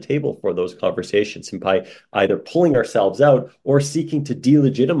seat at the table for those conversations. And by either pulling ourselves out or seeking to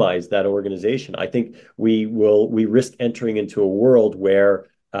delegitimize that organization, I think we risk entering into a world where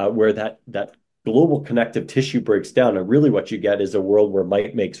that global connective tissue breaks down, and really what you get is a world where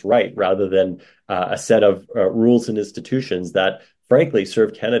might makes right, rather than a set of rules and institutions that frankly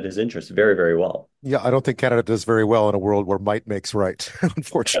serve Canada's interests very, very well. Yeah, I don't think Canada does very well in a world where might makes right,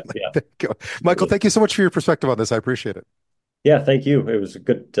 unfortunately. Yeah. Michael, thank you so much for your perspective on this. I appreciate it. Yeah, thank you. It was a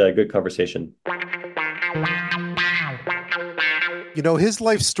good conversation. You know, his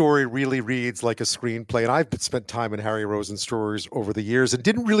life story really reads like a screenplay, and I've spent time in Harry Rosen stories over the years and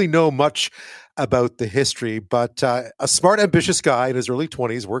didn't really know much about the history, but a smart, ambitious guy in his early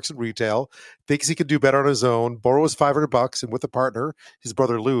 20s, works in retail, thinks he can do better on his own, borrows $500, and with a partner, his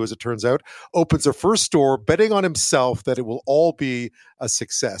brother Lou, as it turns out, opens a first store, betting on himself that it will all be a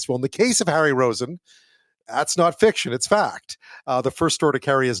success. Well, in the case of Harry Rosen, that's not fiction, it's fact. The first store to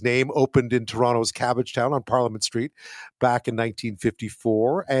carry his name opened in Toronto's Cabbagetown on Parliament Street back in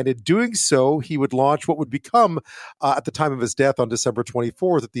 1954. And in doing so, he would launch what would become, at the time of his death on December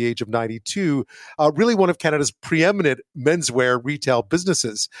 24th at the age of 92, really one of Canada's preeminent menswear retail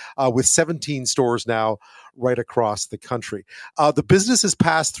businesses, with 17 stores now right across the country. The business has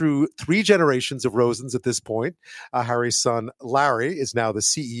passed through 3 generations of Rosens at this point. Harry's son, Larry, is now the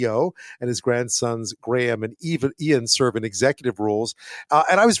CEO, and his grandsons, Graham and Ian, serve in executive roles.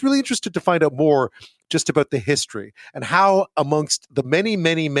 And I was really interested to find out more just about the history and how, amongst the many,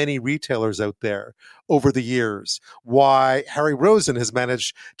 many, many retailers out there over the years, why Harry Rosen has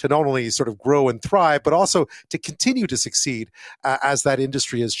managed to not only sort of grow and thrive, but also to continue to succeed as that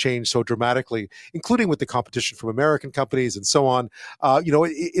industry has changed so dramatically, including with the competition from American companies and so on.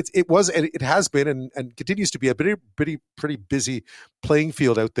 It was, and it has been, and continues to be a pretty busy playing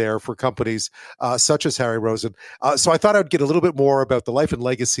field out there for companies such as Harry Rosen. So I thought I'd get a little bit more about the life and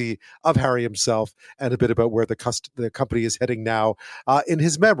legacy of Harry himself, and a bit about where the company is heading now in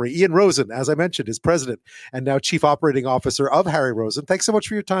his memory. Ian Rosen, as I mentioned, is president and now chief operating officer of Harry Rosen. Thanks so much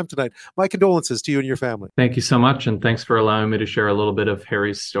for your time tonight. My condolences to you and your family. Thank you so much, and thanks for allowing me to share a little bit of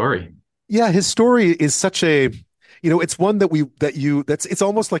Harry's story. Yeah, his story is such a, it's one it's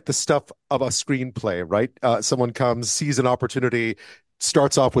almost like the stuff of a screenplay, right? Someone comes, sees an opportunity,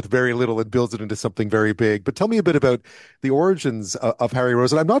 starts off with very little and builds it into something very big. But tell me a bit about the origins of Harry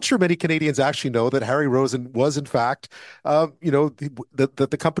Rosen. I'm not sure many Canadians actually know that Harry Rosen was, in fact,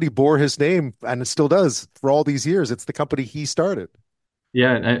 the company bore his name, and it still does for all these years. It's the company he started.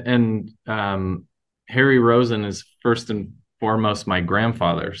 Yeah, and Harry Rosen is first and foremost my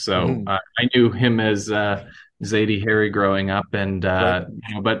grandfather. So I knew him as Zadie Harry growing up, and right.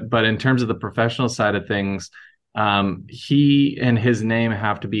 But in terms of the professional side of things, he and his name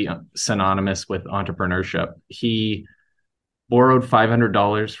have to be synonymous with entrepreneurship. He borrowed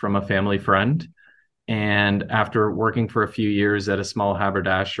 $500 from a family friend, and after working for a few years at a small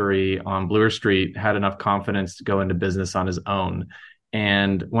haberdashery on Bloor Street, had enough confidence to go into business on his own.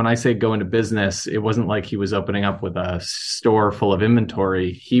 And when I say go into business, it wasn't like he was opening up with a store full of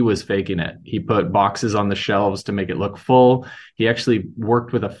inventory. He was faking it. He put boxes on the shelves to make it look full. He actually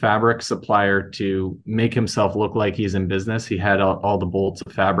worked with a fabric supplier to make himself look like he's in business. He had all the bolts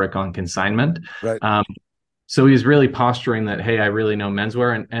of fabric on consignment. Right. So he's really posturing that, hey, I really know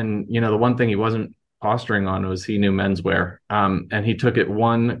menswear. And the one thing he wasn't posturing on was he knew menswear. And he took it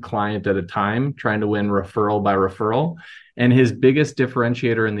one client at a time, trying to win referral by referral. And his biggest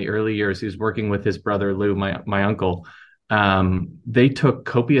differentiator in the early years, he was working with his brother Lou, my uncle. They took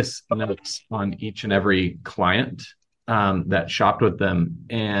copious notes on each and every client that shopped with them.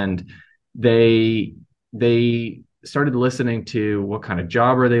 And they they started listening to what kind of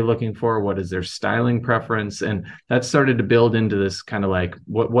job are they looking for, what is their styling preference, and that started to build into this kind of like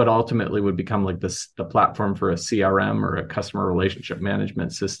what ultimately would become like the platform for a CRM or a customer relationship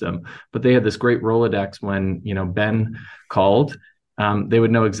management system. But they had this great Rolodex. When Ben called, they would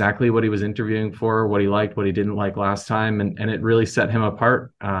know exactly what he was interviewing for, what he liked, what he didn't like last time, and it really set him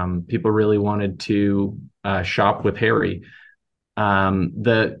apart. People really wanted to shop with Harry.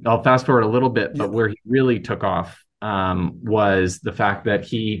 I'll fast forward a little bit, but where he really took off was the fact that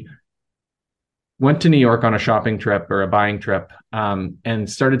he went to New York on a shopping trip or a buying trip, and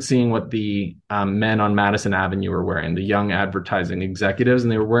started seeing what the men on Madison Avenue were wearing, the young advertising executives,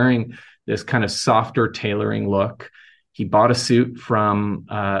 and they were wearing this kind of softer tailoring look. He bought a suit from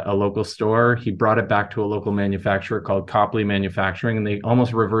a local store. He brought it back to a local manufacturer called Copley Manufacturing, and they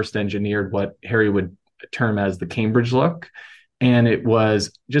almost reversed engineered what Harry would term as the Cambridge look. And it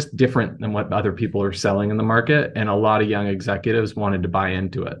was just different than what other people are selling in the market. And a lot of young executives wanted to buy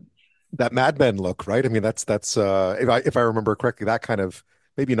into it. That Mad Men look, right? I mean, that's if I remember correctly, that kind of,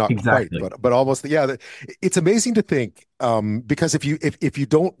 maybe not Exactly. quite, but almost. Yeah, it's amazing to think, because if you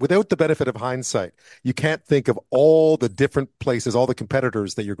don't, without the benefit of hindsight, you can't think of all the different places, all the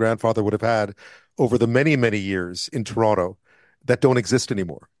competitors that your grandfather would have had over the many, many years in Toronto that don't exist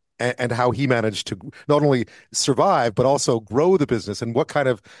anymore. And how he managed to not only survive, but also grow the business, and what kind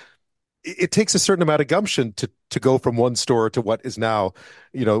of, it takes a certain amount of gumption to go from one store to what is now,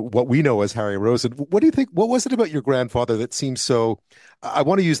 what we know as Harry Rosen. What do you think? What was it about your grandfather that seems so, I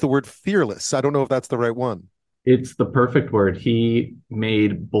want to use the word fearless. I don't know if that's the right one. It's the perfect word. He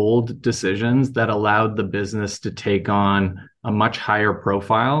made bold decisions that allowed the business to take on a much higher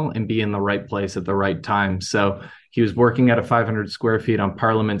profile and be in the right place at the right time. So he was working at a 500 square feet on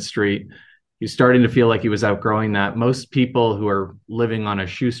Parliament Street. He was starting to feel like he was outgrowing that. Most people who are living on a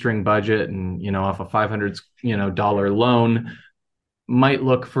shoestring budget and, off a $500, dollar loan might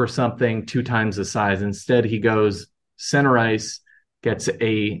look for something 2 times the size. Instead, he goes center ice, gets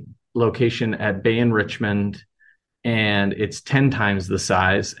a location at Bay and Richmond, and it's 10 times the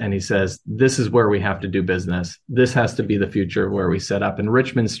size. And he says, this is where we have to do business. This has to be the future of where we set up. And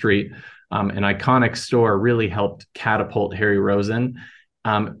Richmond Street, an iconic store, really helped catapult Harry Rosen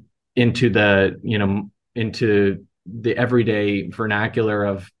into the everyday vernacular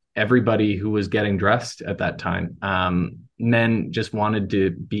of everybody who was getting dressed at that time. Men just wanted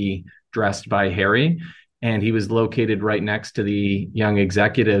to be dressed by Harry, and he was located right next to the young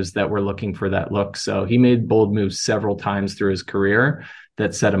executives that were looking for that look. So he made bold moves several times through his career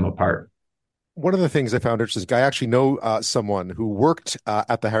that set him apart. One of the things I found interesting, I actually know someone who worked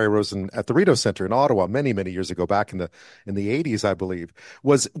at the Harry Rosen at the Rideau Center in Ottawa many, many years ago, back in the 80s, I believe,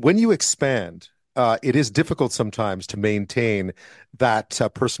 was when you expand, it is difficult sometimes to maintain that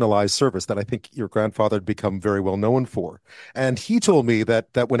personalized service that I think your grandfather had become very well known for. And he told me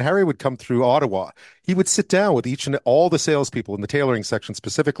that when Harry would come through Ottawa, he would sit down with each and all the salespeople in the tailoring section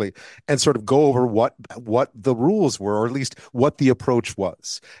specifically and sort of go over what the rules were, or at least what the approach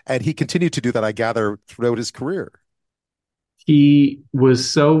was. And he continued to do that, I gather, throughout his career. He was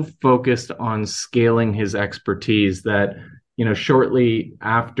so focused on scaling his expertise that shortly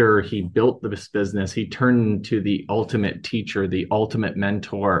after he built this business, he turned into the ultimate teacher, the ultimate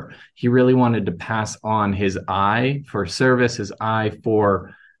mentor. He really wanted to pass on his eye for service, his eye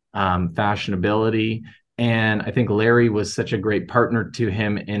for fashionability. And I think Larry was such a great partner to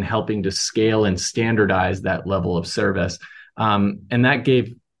him in helping to scale and standardize that level of service. And that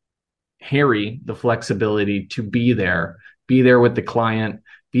gave Harry the flexibility to be there with the client,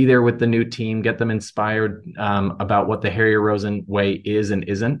 be there with the new team, get them inspired about what the Harry Rosen way is and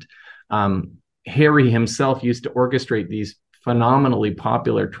isn't. Harry himself used to orchestrate these phenomenally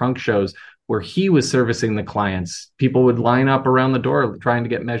popular trunk shows where he was servicing the clients. People would line up around the door trying to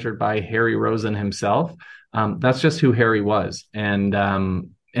get measured by Harry Rosen himself. That's just who Harry was. And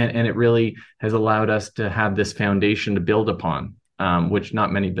it really has allowed us to have this foundation to build upon, which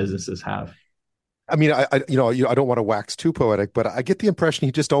not many businesses have. I mean, I don't want to wax too poetic, but I get the impression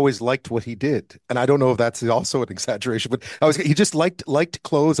he just always liked what he did. And I don't know if that's also an exaggeration, but he just liked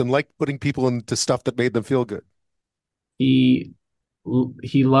clothes and liked putting people into stuff that made them feel good. He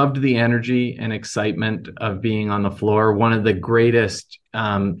loved the energy and excitement of being on the floor. One of the greatest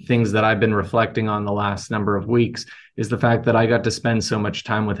things that I've been reflecting on the last number of weeks is the fact that I got to spend so much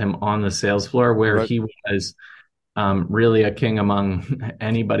time with him on the sales floor, where right. He was really a king among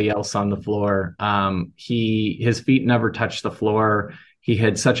anybody else on the floor. His feet never touched the floor. He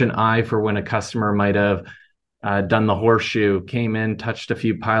had such an eye for when a customer might have done the horseshoe, came in, touched a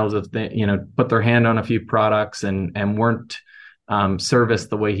few piles of put their hand on a few products and weren't serviced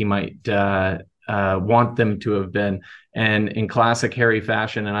the way he might want them to have been. And in classic Harry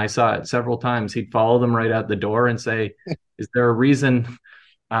fashion, and I saw it several times, he'd follow them right out the door and say, is there a reason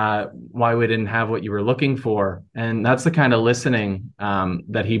why we didn't have what you were looking for? And that's the kind of listening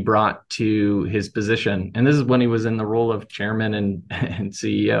that he brought to his position. And this is when he was in the role of chairman and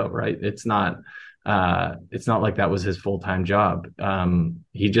CEO, right? It's not like that was his full-time job.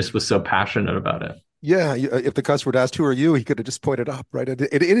 He just was so passionate about it. Yeah, if the customer had asked who are you, he could have just pointed up, right?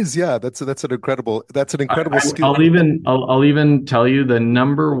 It is, yeah. That's an incredible skill. I'll even tell you the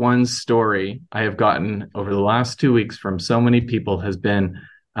number one story I have gotten over the last 2 weeks from so many people has been,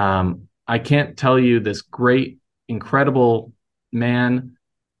 I can't tell you, this great, incredible man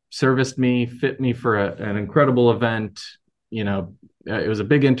serviced me, fit me for an incredible event. It was a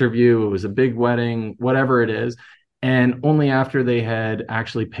big interview, it was a big wedding, whatever it is. And only after they had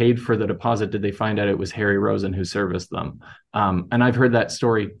actually paid for the deposit did they find out it was Harry Rosen who serviced them. And I've heard that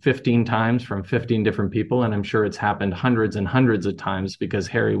story 15 times from 15 different people, and I'm sure it's happened hundreds and hundreds of times because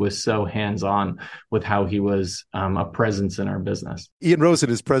Harry was so hands-on with how he was a presence in our business. Ian Rosen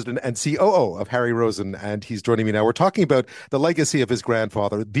is president and COO of Harry Rosen, and he's joining me now. We're talking about the legacy of his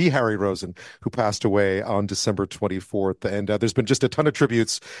grandfather, the Harry Rosen, who passed away on December 24th. And there's been just a ton of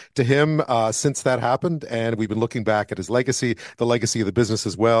tributes to him since that happened, and we've been looking back at his legacy, the legacy of the business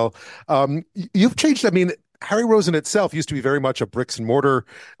as well. You've changed. Harry Rosen itself used to be very much a bricks and mortar,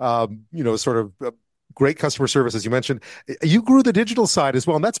 sort of great customer service, as you mentioned. You grew the digital side as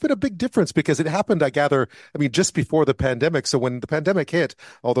well, and that's been a big difference because it happened, I gather, just before the pandemic. So when the pandemic hit,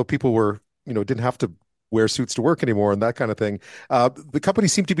 although people were, didn't have to wear suits to work anymore and that kind of thing, the company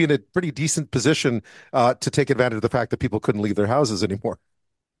seemed to be in a pretty decent position to take advantage of the fact that people couldn't leave their houses anymore.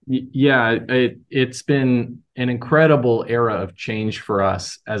 Yeah, it's been an incredible era of change for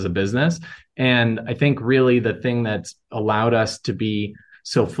us as a business. And I think really the thing that's allowed us to be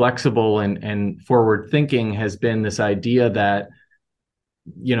so flexible and forward thinking has been this idea that,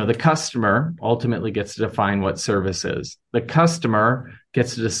 the customer ultimately gets to define what service is. The customer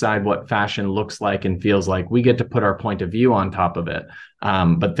gets to decide what fashion looks like and feels like. We get to put our point of view on top of it.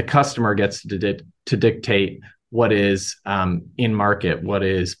 But the customer gets to dictate what is in market, what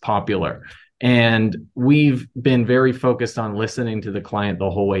is popular. And we've been very focused on listening to the client the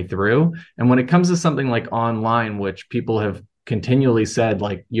whole way through. And when it comes to something like online, which people have continually said,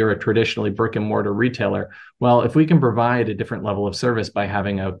 like, you're a traditionally brick and mortar retailer. Well, if we can provide a different level of service by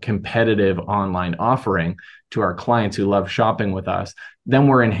having a competitive online offering to our clients who love shopping with us, then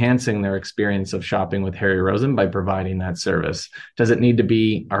we're enhancing their experience of shopping with Harry Rosen by providing that service. Does it need to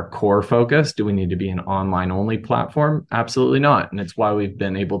be our core focus? Do we need to be an online only platform? Absolutely not. And it's why we've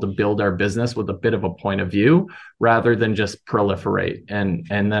been able to build our business with a bit of a point of view rather than just proliferate.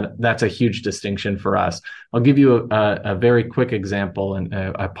 And that's a huge distinction for us. I'll give you a very quick example, and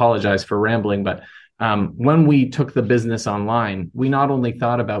I apologize for rambling, but when we took the business online, we not only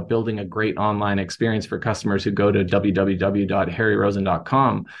thought about building a great online experience for customers who go to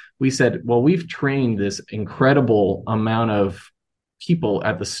www.harryrosen.com, we said, well, we've trained this incredible amount of people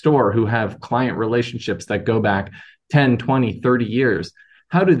at the store who have client relationships that go back 10, 20, 30 years.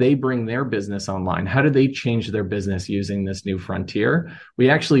 How do they bring their business online? How do they change their business using this new frontier?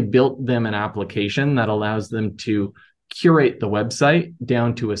 We actually built them an application that allows them to curate the website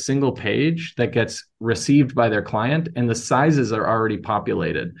down to a single page that gets received by their client, and the sizes are already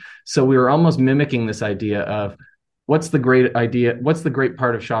populated. So we were almost mimicking this idea of what's the great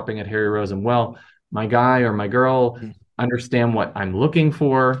part of shopping at Harry Rosen? Well, my guy or my girl understand what I'm looking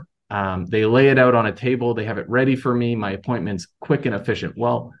for. They lay it out on a table. They have it ready for me. My appointment's quick and efficient.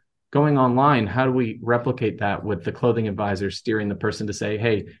 Well, going online, how do we replicate that with the clothing advisor steering the person to say,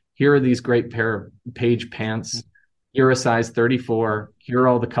 hey, here are these great pair of page pants. You're a size 34. Here are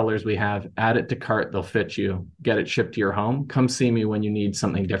all the colors we have. Add it to cart. They'll fit you. Get it shipped to your home. Come see me when you need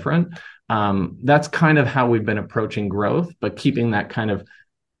something different. That's kind of how we've been approaching growth, but keeping that kind of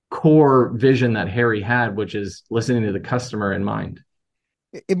core vision that Harry had, which is listening to the customer in mind.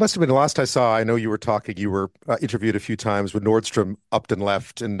 It must have been the last I saw. I know you were interviewed a few times with Nordstrom upped and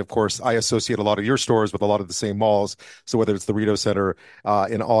left. And of course, I associate a lot of your stores with a lot of the same malls. So whether it's the Rideau Centre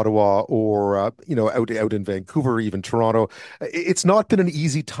in Ottawa or, out in Vancouver, even Toronto, it's not been an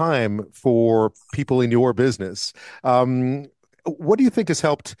easy time for people in your business. What do you think has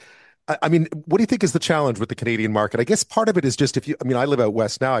helped? What do you think is the challenge with the Canadian market? I guess part of it is just I live out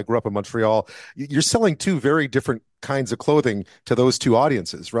west now. I grew up in Montreal. You're selling two very different kinds of clothing to those two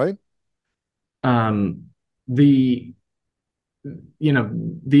audiences, right? The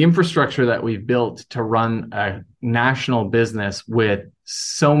infrastructure that we've built to run a national business with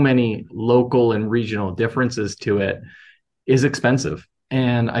so many local and regional differences to it is expensive.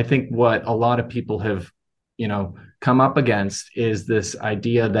 And I think what a lot of people have, come up against is this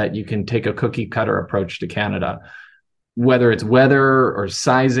idea that you can take a cookie cutter approach to Canada. Whether it's weather or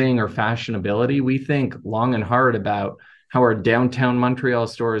sizing or fashionability, we think long and hard about how our downtown Montreal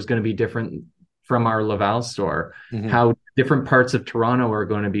store is going to be different from our Laval store, how different parts of Toronto are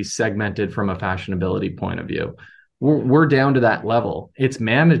going to be segmented from a fashionability point of view. We're down to that level. It's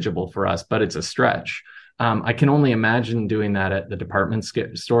manageable for us, but it's a stretch. I can only imagine doing that at the department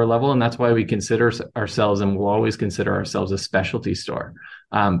store level. And that's why we consider ourselves, and we'll always consider ourselves, a specialty store,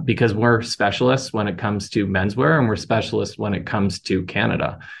 because we're specialists when it comes to menswear, and we're specialists when it comes to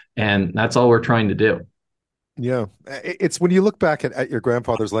Canada. And that's all we're trying to do. Yeah. It's when you look back at your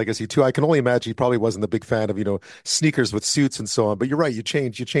grandfather's legacy too, I can only imagine he probably wasn't a big fan of, sneakers with suits and so on, but you're right. You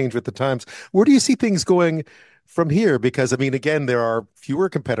change with the times. Where do you see things going from here? Because again, there are fewer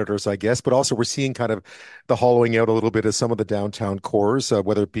competitors, I guess, but also we're seeing kind of the hollowing out a little bit of some of the downtown cores,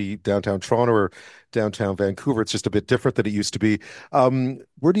 whether it be downtown Toronto or downtown Vancouver. It's just a bit different than it used to be.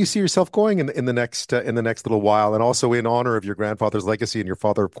 Where do you see yourself going in the next little while? And also, in honor of your grandfather's legacy, and your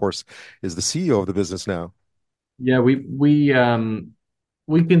father, of course, is the CEO of the business now. Yeah, we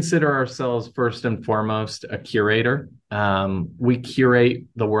consider ourselves first and foremost a curator. We curate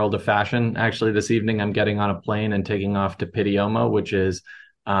the world of fashion. Actually, this evening I'm getting on a plane and taking off to Pitiomo, which is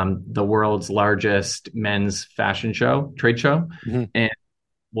the world's largest men's fashion trade show. And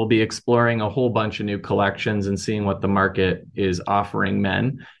we'll be exploring a whole bunch of new collections and seeing what the market is offering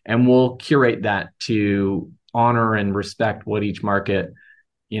men. And we'll curate that to honor and respect what each market,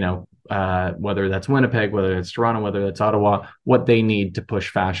 whether that's Winnipeg, whether it's Toronto, whether it's Ottawa, what they need to push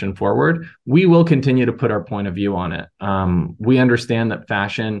fashion forward. We will continue to put our point of view on it. We understand that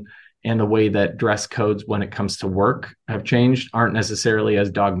fashion and the way that dress codes when it comes to work have changed, aren't necessarily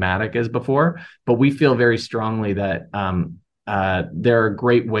as dogmatic as before, but we feel very strongly that there are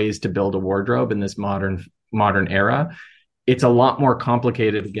great ways to build a wardrobe in this modern era. It's a lot more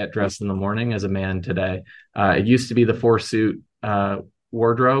complicated to get dressed in the morning as a man today. It used to be the 4-suit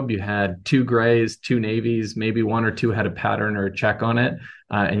wardrobe. You had 2 grays, 2 navies, maybe 1 or 2 had a pattern or a check on it,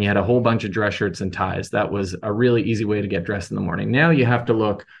 and you had a whole bunch of dress shirts and ties. That was a really easy way to get dressed in the morning. Now you have to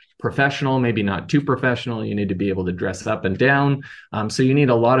look professional, maybe not too professional. You need to be able to dress up and down. So you need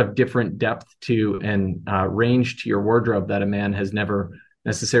a lot of different depth to and range to your wardrobe that a man has never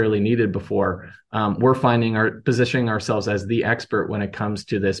necessarily needed before. We're positioning ourselves as the expert when it comes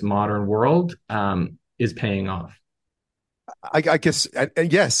to this modern world is paying off. I guess,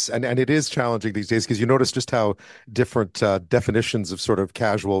 yes, and it is challenging these days, because you notice just how different definitions of sort of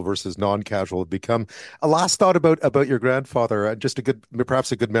casual versus non-casual have become. A last thought about your grandfather, just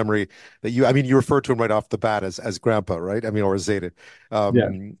perhaps a good memory that you referred to him right off the bat as Grandpa, right? Or as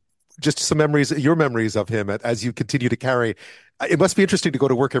Zayden. Just some memories, your memories of him as you continue to carry. It must be interesting to go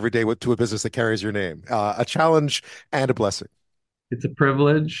to work every day to a business that carries your name. A challenge and a blessing. It's a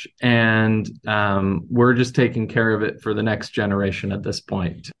privilege, and we're just taking care of it for the next generation at this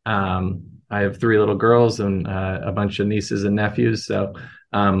point. I have 3 little girls and a bunch of nieces and nephews, so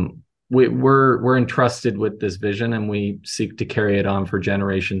we're entrusted with this vision, and we seek to carry it on for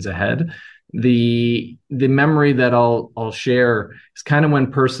generations ahead. The memory that I'll share is kind of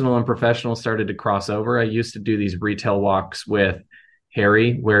when personal and professional started to cross over. I used to do these retail walks with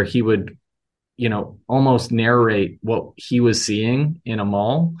Harry, where he would almost narrate what he was seeing in a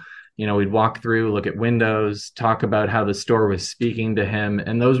mall. We'd walk through, look at windows, talk about how the store was speaking to him.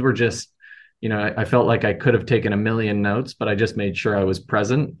 And those were just, I felt like I could have taken a million notes, but I just made sure I was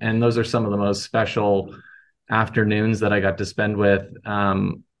present. And those are some of the most special afternoons that I got to spend with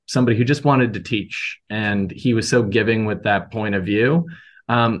somebody who just wanted to teach. And he was so giving with that point of view.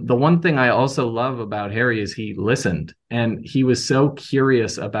 The one thing I also love about Harry is he listened, and he was so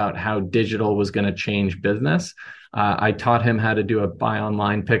curious about how digital was going to change business. I taught him how to do a buy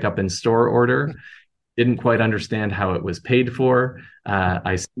online, pick up in store order. Didn't quite understand how it was paid for.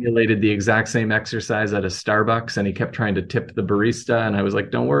 I simulated the exact same exercise at a Starbucks, and he kept trying to tip the barista. And I was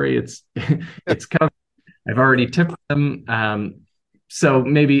like, don't worry, it's covered. I've already tipped them. So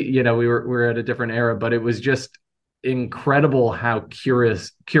maybe, we're at a different era, but it was just incredible how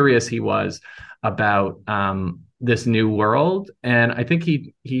curious he was about this new world. And I think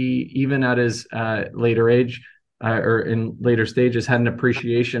he even at his later age or in later stages had an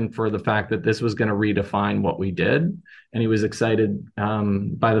appreciation for the fact that this was going to redefine what we did. And he was excited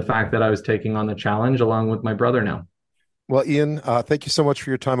by the fact that I was taking on the challenge along with my brother now. Well, Ian, thank you so much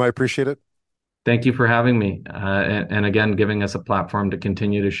for your time. I appreciate it. Thank you for having me. And again, giving us a platform to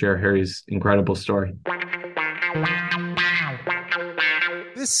continue to share Harry's incredible story.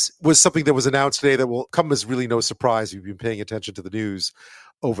 This was something that was announced today that will come as really no surprise if you've been paying attention to the news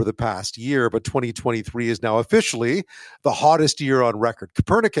over the past year, but 2023 is now officially the hottest year on record.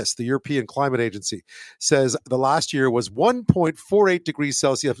 Copernicus, the European Climate Agency, says the last year was 1.48 degrees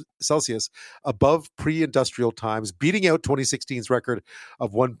Celsius above pre-industrial times, beating out 2016's record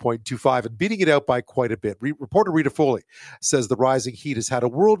of 1.25 and beating it out by quite a bit. Reporter Rita Foley says the rising heat has had a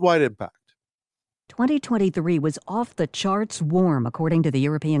worldwide impact. 2023 was off the charts warm, according to the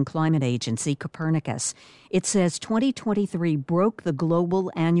European Climate Agency, Copernicus. It says 2023 broke the global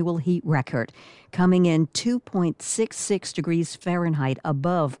annual heat record, coming in 2.66 degrees Fahrenheit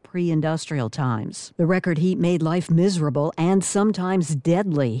above pre-industrial times. The record heat made life miserable and sometimes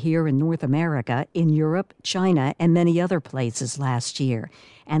deadly here in North America, in Europe, China, and many other places last year.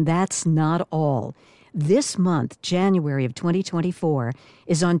 And that's not all. This month, January of 2024,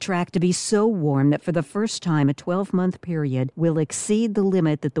 is on track to be so warm that for the first time, a 12-month period will exceed the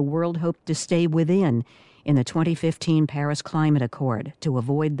limit that the world hoped to stay within in the 2015 Paris Climate Accord to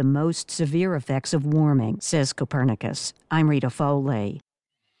avoid the most severe effects of warming, says Copernicus. I'm Rita Foley.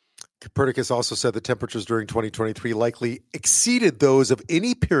 Copernicus also said the temperatures during 2023 likely exceeded those of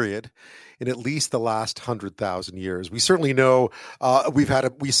any period in at least the last 100,000 years. We certainly know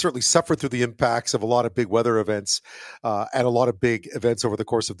we certainly suffered through the impacts of a lot of big weather events and a lot of big events over the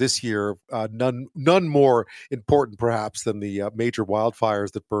course of this year. None more important, perhaps, than the major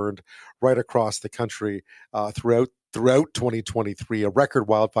wildfires that burned right across the country throughout 2023, a record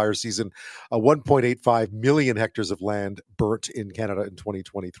wildfire season, 1.85 million hectares of land burnt in Canada in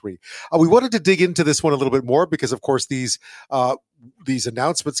 2023. We wanted to dig into this one a little bit more because, of course, these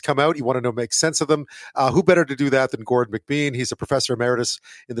announcements come out. You want to know, make sense of them. Who better to do that than Gordon McBean? He's a professor emeritus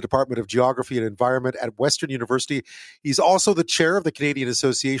in the Department of Geography and Environment at Western University. He's also the chair of the Canadian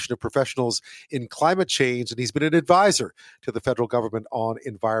Association of Professionals in Climate Change, and he's been an advisor to the federal government on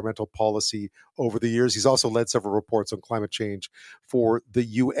environmental policy over the years. He's also led several reports on climate change for the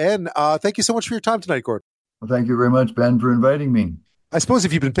UN. Thank you so much for your time tonight, Gordon. Well, thank you very much, Ben, for inviting me. I suppose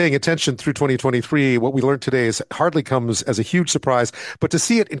if you've been paying attention through 2023, what we learned today hardly comes as a huge surprise, but to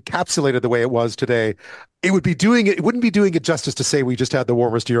see it encapsulated the way it was today, it wouldn't be doing it justice to say we just had the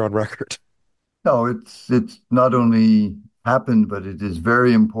warmest year on record. No, it's not only happened, but it is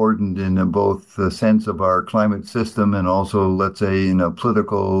very important in both the sense of our climate system and also, let's say, in a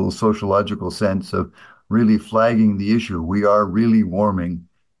political, sociological sense of really flagging the issue. We are really warming,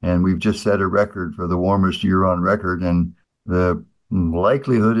 and we've just set a record for the warmest year on record, and the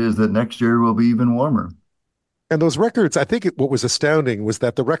likelihood is that next year will be even warmer. And those records, I think what was astounding was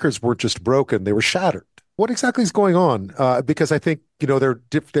that the records weren't just broken, they were shattered. What exactly is going on? Because I think,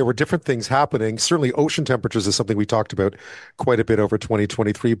 there were different things happening. Certainly ocean temperatures is something we talked about quite a bit over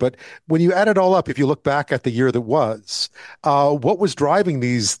 2023. But when you add it all up, if you look back at the year that was, what was driving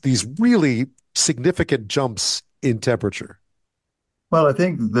these really significant jumps in temperature? Well, I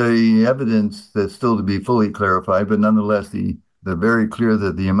think the evidence that's still to be fully clarified, but nonetheless, they're very clear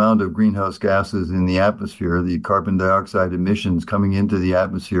that the amount of greenhouse gases in the atmosphere, the carbon dioxide emissions coming into the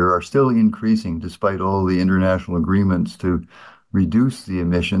atmosphere, are still increasing despite all the international agreements to reduce the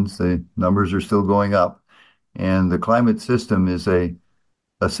emissions. The numbers are still going up. And the climate system is a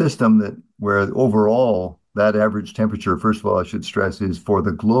system where overall that average temperature, first of all, I should stress, is for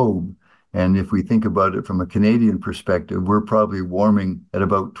the globe. And if we think about it from a Canadian perspective, we're probably warming at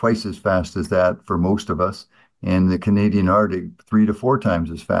about twice as fast as that for most of us. And the Canadian Arctic 3 to 4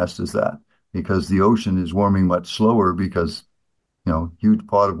 times as fast as that, because the ocean is warming much slower because, huge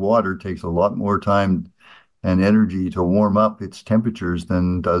pot of water takes a lot more time and energy to warm up its temperatures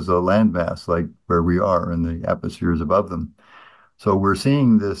than does a landmass like where we are and the atmosphere is above them. So we're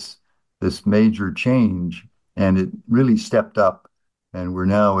seeing this major change, and it really stepped up, and we're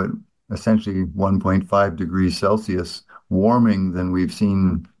now at essentially 1.5 degrees Celsius warming than we've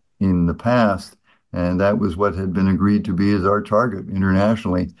seen in the past. And that was what had been agreed to be as our target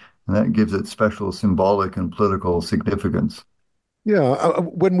internationally. And that gives it special symbolic and political significance. Yeah.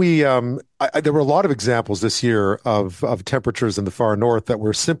 When there were a lot of examples this year of temperatures in the far north that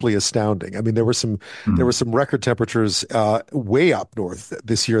were simply astounding. I mean, there were some record temperatures way up north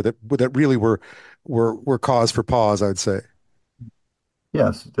this year that really were cause for pause, I'd say.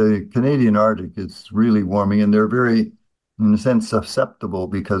 Yes, the Canadian Arctic is really warming, and they're very, in a sense, susceptible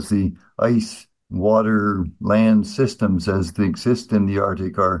because the ice, water, land systems as they exist in the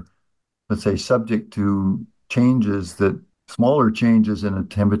Arctic are, let's say, subject to smaller changes in a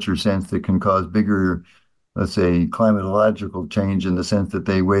temperature sense that can cause bigger, let's say, climatological change in the sense that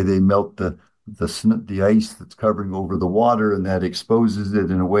they melt the ice that's covering over the water, and that exposes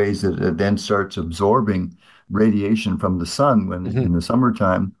it in ways that it then starts absorbing radiation from the sun when in the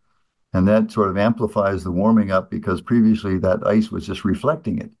summertime. And that sort of amplifies the warming up because previously that ice was just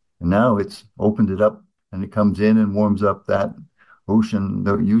reflecting it. And now it's opened it up and it comes in and warms up that ocean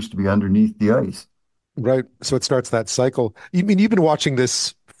that used to be underneath the ice. Right. So it starts that cycle. You mean you've been watching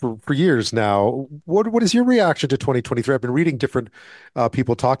this for years now. What is your reaction to 2023? I've been reading different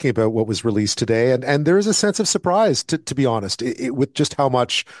people talking about what was released today, and there is a sense of surprise, to be honest, with just how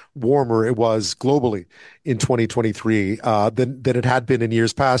much warmer it was globally in 2023 than it had been in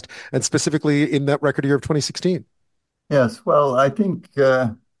years past, and specifically in that record year of 2016. Yes. Well, I think,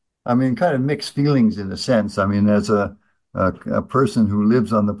 kind of mixed feelings in a sense. I mean, as a person who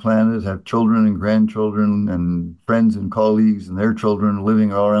lives on the planet, have children and grandchildren and friends and colleagues and their children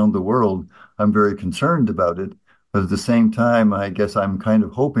living all around the world, I'm very concerned about it. But at the same time, I guess I'm kind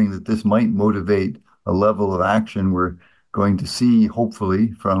of hoping that this might motivate a level of action we're going to see,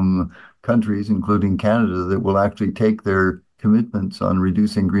 hopefully, from countries, including Canada, that will actually take their commitments on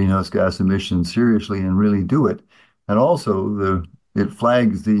reducing greenhouse gas emissions seriously and really do it. And also, it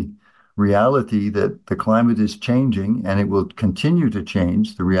flags the reality that the climate is changing and it will continue to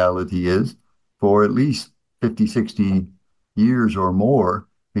change, the reality is, for at least 50, 60 years or more,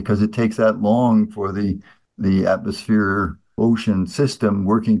 because it takes that long for the atmosphere ocean system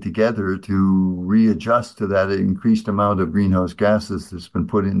working together to readjust to that increased amount of greenhouse gases that's been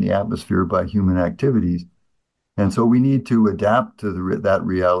put in the atmosphere by human activities. And so we need to adapt to that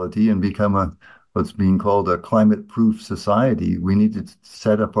reality and become what's being called a climate-proof society. We need to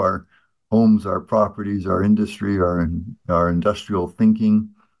set up our homes, our properties, our industry, our industrial thinking,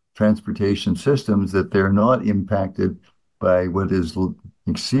 transportation systems, that they're not impacted by what is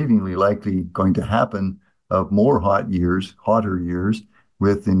exceedingly likely going to happen of more hotter years,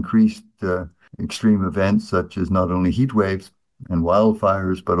 with increased extreme events such as not only heat waves and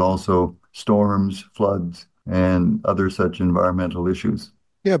wildfires, but also storms, floods, and other such environmental issues.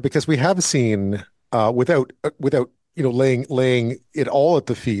 Yeah, because we have seen, without laying it all at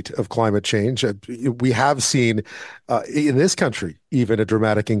the feet of climate change, we have seen in this country even a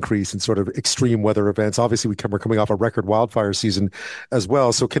dramatic increase in sort of extreme weather events. Obviously, we're coming off a record wildfire season as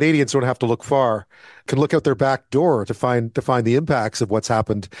well. So Canadians don't have to look far; can look out their back door to find the impacts of what's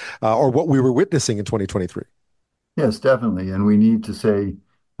happened or what we were witnessing in 2023. Yes, definitely, and we need to say,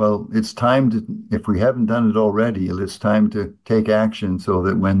 well, it's time to, if we haven't done it already, it's time to take action so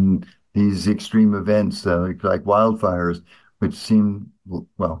that when these extreme events like wildfires, which seem,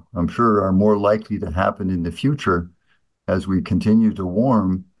 well, I'm sure are more likely to happen in the future as we continue to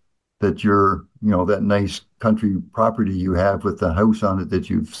warm, that that nice country property you have with the house on it that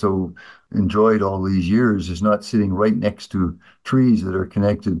you've so enjoyed all these years is not sitting right next to trees that are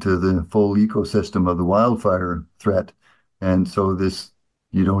connected to the full ecosystem of the wildfire threat. And so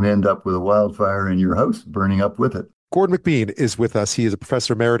you don't end up with a wildfire in your house burning up with it. Gordon McBean is with us. He is a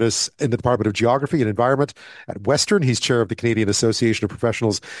professor emeritus in the Department of Geography and Environment at Western. He's chair of the Canadian Association of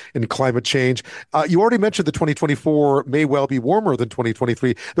Professionals in Climate Change. You already mentioned that 2024 may well be warmer than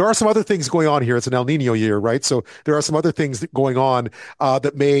 2023. There are some other things going on here. It's an El Nino year, right? So there are some other things going on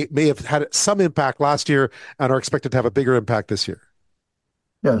that may have had some impact last year and are expected to have a bigger impact this year.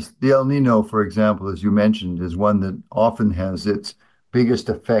 Yes, the El Nino, for example, as you mentioned, is one that often has its biggest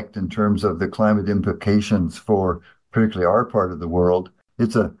effect in terms of the climate implications for particularly our part of the world.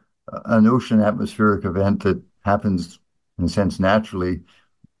 It's an ocean atmospheric event that happens, in a sense, naturally,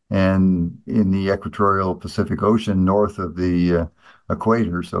 and in the equatorial Pacific Ocean north of the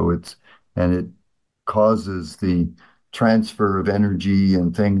equator. And it causes the transfer of energy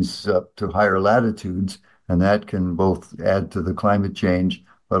and things up to higher latitudes, and that can both add to the climate change,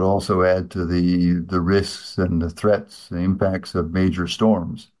 but also add to the risks and the threats, the impacts of major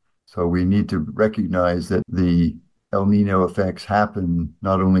storms. So we need to recognize that the El Nino effects happen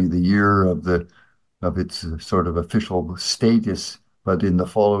not only the year of its sort of official status, but in the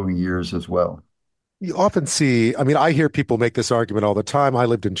following years as well. You often see, I hear people make this argument all the time. I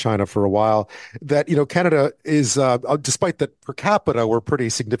lived in China for a while, that, Canada is, despite that per capita, we're pretty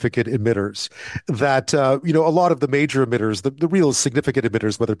significant emitters, that, a lot of the major emitters, the real significant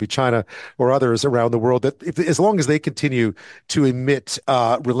emitters, whether it be China or others around the world, that as long as they continue to emit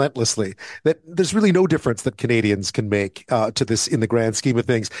relentlessly, that there's really no difference that Canadians can make to this in the grand scheme of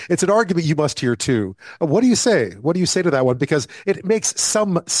things. It's an argument you must hear too. What do you say? What do you say to that one? Because it makes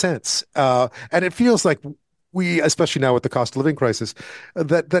some sense. And it feels like we, especially now with the cost of living crisis,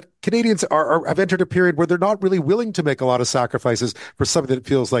 that Canadians have entered a period where they're not really willing to make a lot of sacrifices for something that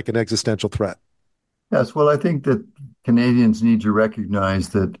feels like an existential threat. Yes, well, I think that Canadians need to recognize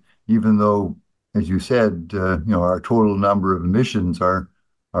that even though, as you said, our total number of emissions are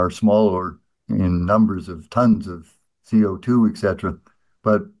smaller in numbers of tons of CO2, etc.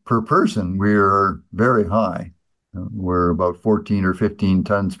 But per person, we are very high. We're about 14 or 15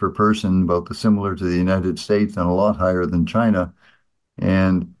 tons per person, about similar to the United States and a lot higher than China.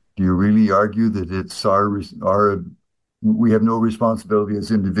 And do you really argue that it's we have no responsibility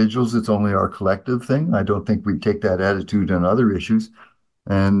as individuals, it's only our collective thing? I don't think we take that attitude on other issues.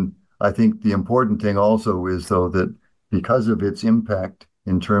 And I think the important thing also is, though, that because of its impact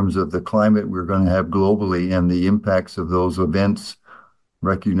in terms of the climate we're going to have globally and the impacts of those events,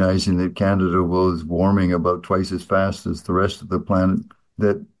 recognizing that Canada is warming about twice as fast as the rest of the planet,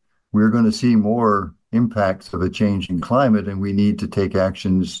 that we're going to see more impacts of a changing climate, and we need to take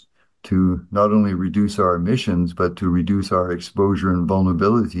actions to not only reduce our emissions, but to reduce our exposure and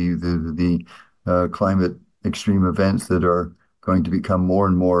vulnerability to the climate extreme events that are going to become more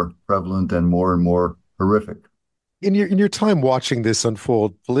and more prevalent and more horrific. In your time watching this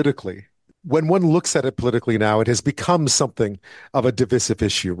unfold politically, when one looks at it politically now, it has become something of a divisive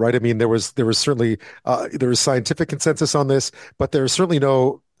issue, right? I mean, there was certainly there was scientific consensus on this, but there is certainly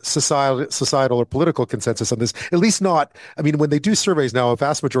no societal or political consensus on this, at least not. I mean, when they do surveys now, a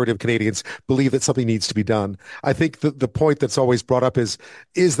vast majority of Canadians believe that something needs to be done. I think the point that's always brought up is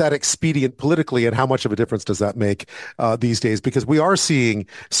that expedient politically, and how much of a difference does that make these days? Because we are seeing,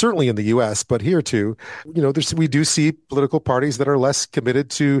 certainly in the U.S., but here too, we do see political parties that are less committed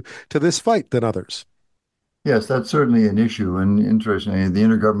to this fight than others. Yes, that's certainly an issue. And interestingly, the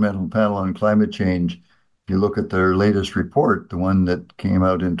Intergovernmental Panel on Climate Change, you look at their latest report, the one that came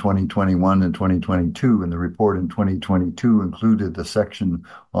out in 2021 and 2022, and the report in 2022 included the section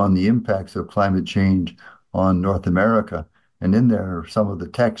on the impacts of climate change on North America. And in there, some of the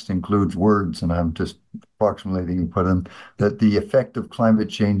text includes words, and I'm just approximating for them, that the effect of climate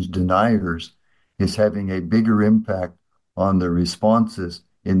change deniers is having a bigger impact on the responses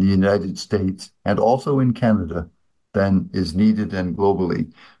in the United States and also in Canada than is needed and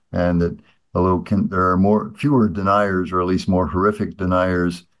globally. And that although there are fewer deniers, or at least more horrific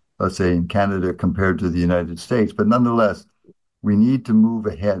deniers, let's say in Canada compared to the United States, but nonetheless, we need to move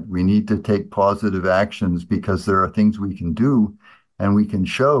ahead. We need to take positive actions because there are things we can do, and we can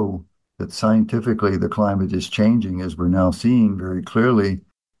show that scientifically the climate is changing, as we're now seeing very clearly,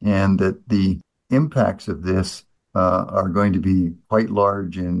 and that the impacts of this are going to be quite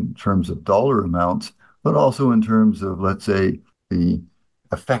large in terms of dollar amounts, but also in terms of, let's say, the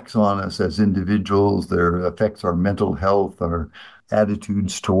effects on us as individuals, their affects our mental health, our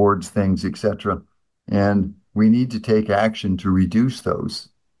attitudes towards things, etc. And we need to take action to reduce those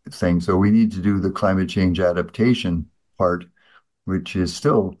things. So we need to do the climate change adaptation part, which is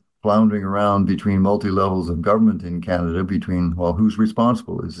still floundering around between multi-levels of government in Canada, between, well, who's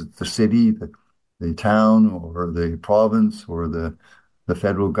responsible? Is it the city, the town, or the province, or the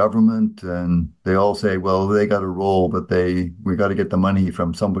federal government? And they all say, well, they got a role, but we got to get the money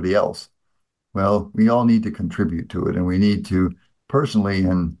from somebody else. Well, we all need to contribute to it, and we need to personally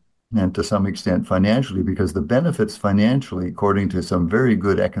and to some extent financially, because the benefits financially, according to some very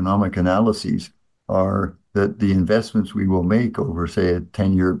good economic analyses, are that the investments we will make over, say, a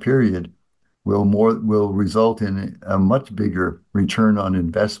 10-year period will result in a much bigger return on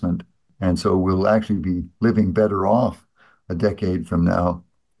investment. And so we'll actually be living better off a decade from now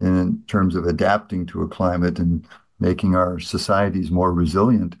in terms of adapting to a climate and making our societies more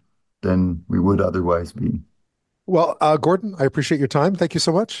resilient than we would otherwise be. Well, Gordon, I appreciate your time. Thank you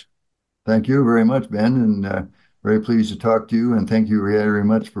so much. Thank you very much, Ben, and very pleased to talk to you. And thank you very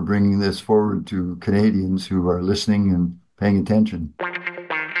much for bringing this forward to Canadians who are listening and paying attention.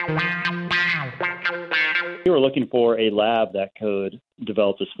 We were looking for a lab that could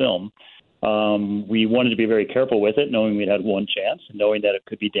develop this film. We wanted to be very careful with it, knowing we'd had one chance, knowing that it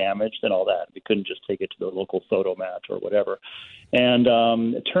could be damaged and all that. We couldn't just take it to the local photo mat or whatever. And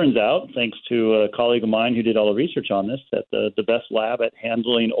it turns out, thanks to a colleague of mine who did all the research on this, that the best lab at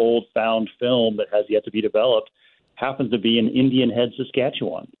handling old found film that has yet to be developed happens to be in Indian Head,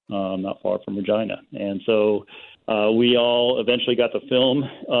 Saskatchewan, not far from Regina. And so we all eventually got the film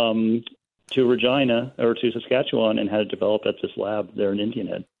to Regina, or to Saskatchewan, and had it developed at this lab there in Indian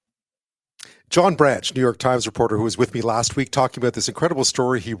Head. John Branch, New York Times reporter who was with me last week, talking about this incredible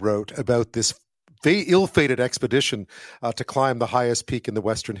story he wrote about this ill-fated expedition to climb the highest peak in the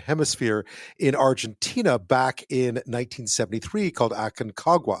Western Hemisphere in Argentina back in 1973 called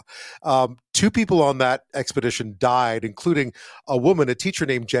Aconcagua. 2 people on that expedition died, including a woman, a teacher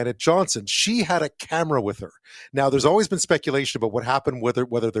named Janet Johnson. She had a camera with her. Now, there's always been speculation about what happened,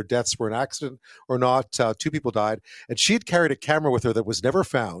 whether their deaths were an accident or not. 2 people died, and she had carried a camera with her that was never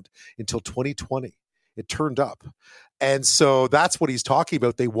found until 2020. It turned up. And so that's what he's talking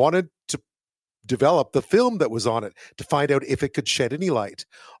about. They wanted to develop the film that was on it to find out if it could shed any light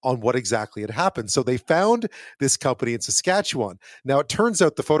on what exactly had happened. So they found this company in Saskatchewan. Now, it turns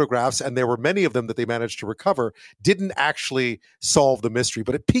out the photographs, and there were many of them that they managed to recover, didn't actually solve the mystery,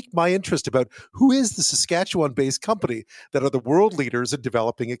 but it piqued my interest about who is the Saskatchewan-based company that are the world leaders in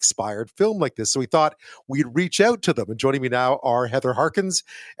developing expired film like this. So we thought we'd reach out to them. And joining me now are Heather Harkins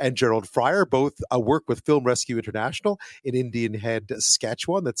and Gerald Freyer, both work with Film Rescue International in Indian Head,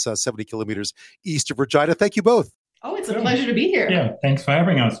 Saskatchewan. That's 70 kilometers east of Regina. Thank you both. Oh, it's a pleasure to be here. Yeah, thanks for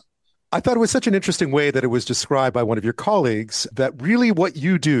having us. I thought it was such an interesting way that it was described by one of your colleagues that really what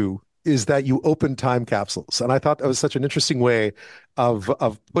you do is that you open time capsules. And I thought that was such an interesting way of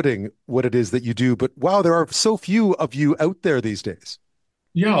putting what it is that you do. But wow, there are so few of you out there these days.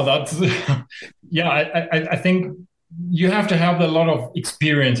 Yeah, I think you have to have a lot of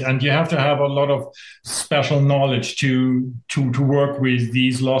experience and you have to have a lot of special knowledge to work with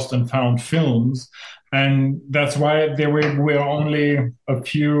these lost and found films. And that's why there were only a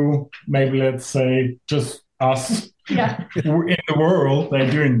few, maybe let's say just us in the world that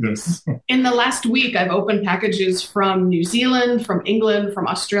are doing this. In the last week, I've opened packages from New Zealand, from England, from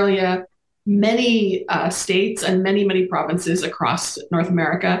Australia, many states and many, many provinces across North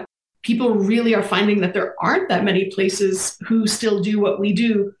America. People really are finding that there aren't that many places who still do what we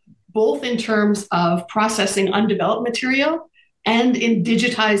do, both in terms of processing undeveloped material and in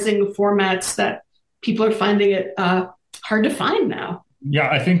digitizing formats that people are finding it hard to find now.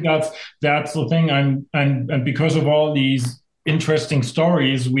 Yeah, I think that's the thing. And because of all these interesting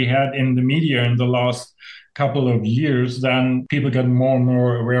stories we had in the media in the last couple of years, then people get more and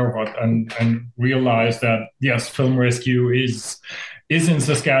more aware of it and realize that, yes, film rescue is in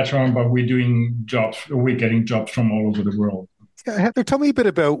Saskatchewan, but we're getting jobs from all over the world. Yeah, Heather, tell me a bit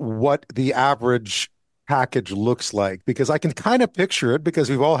about what the average package looks like, because I can kind of picture it because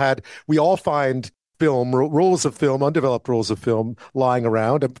we all find film, rolls of film, undeveloped rolls of film lying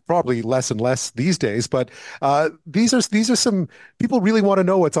around, and probably less and less these days. But these are some people really want to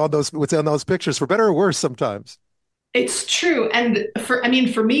know what's on those pictures, for better or worse sometimes. It's true. And for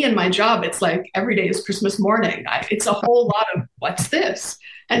me and my job, it's like every day is Christmas morning. It's a whole lot of what's this?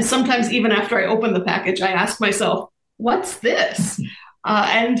 And sometimes even after I open the package, I ask myself, what's this?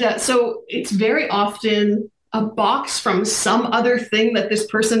 So it's very often a box from some other thing that this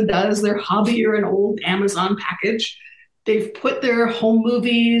person does, their hobby or an old Amazon package. They've put their home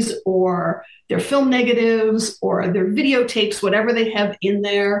movies or their film negatives or their videotapes, whatever they have in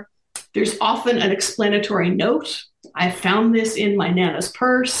there. There's often an explanatory note. I found this in my Nana's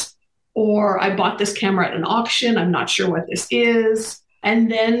purse, or I bought this camera at an auction. I'm not sure what this is.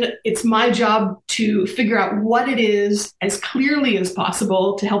 And then it's my job to figure out what it is as clearly as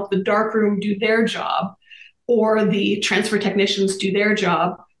possible to help the darkroom do their job, or the transfer technicians do their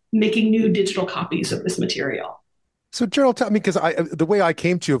job, making new digital copies of this material. So, Gerald, tell me, because the way I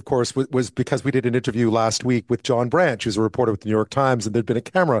came to you, of course, was because we did an interview last week with John Branch, who's a reporter with the New York Times, and there'd been a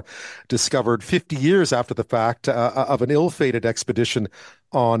camera discovered 50 years after the fact of an ill-fated expedition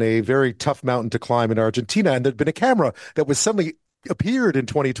on a very tough mountain to climb in Argentina, and there'd been a camera that was suddenly appeared in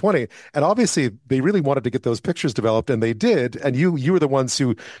 2020, and obviously they really wanted to get those pictures developed, and they did, and you were the ones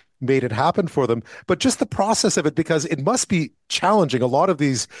who made it happen for them. But just the process of it, because it must be challenging. A lot of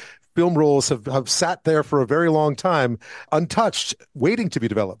these film rolls have sat there for a very long time, untouched, waiting to be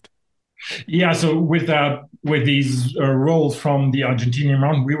developed. Yeah, so with these rolls from the Argentinian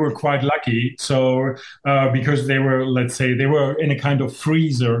mountain, we were quite lucky. So because they were in a kind of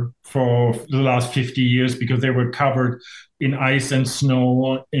freezer for the last 50 years because they were covered in ice and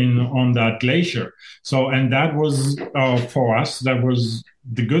snow on that glacier. So, and that was for us, that was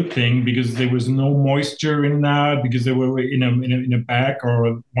the good thing, because there was no moisture in that, because they were in a bag,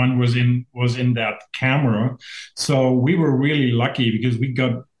 or one was in that camera. So we were really lucky because we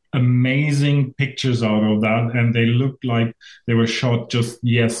got amazing pictures out of that, and they looked like they were shot just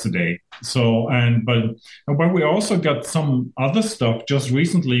yesterday. So, but we also got some other stuff just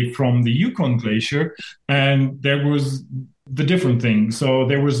recently from the Yukon Glacier, and there was the different thing. So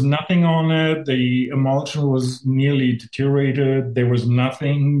there was nothing on it. The emulsion was nearly deteriorated. There was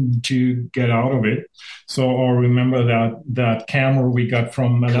nothing to get out of it. So I remember that camera we got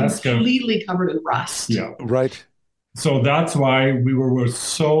from Alaska, completely covered in rust. Yeah, right. So that's why we were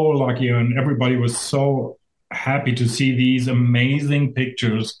so lucky, and everybody was so happy to see these amazing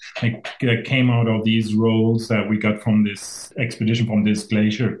pictures that came out of these rolls that we got from this expedition, from this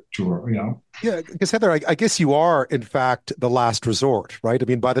glacier tour. Yeah, because Heather, I guess you are, in fact, the last resort, right? I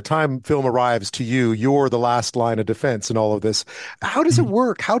mean, by the time film arrives to you, you're the last line of defense in all of this. How does it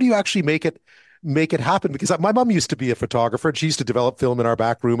work? How do you actually make it make it happen? Because my mom used to be a photographer and she used to develop film in our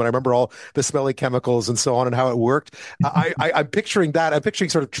back room. And I remember all the smelly chemicals and so on and how it worked. I'm picturing that. I'm picturing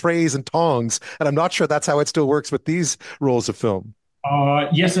sort of trays and tongs. And I'm not sure that's how it still works with these rolls of film.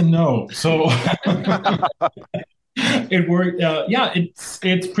 Yes and no. So it worked.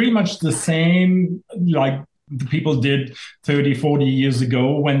 It's pretty much the same like the people did 30, 40 years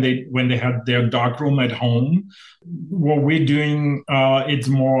ago when they had their darkroom at home. What we're doing, it's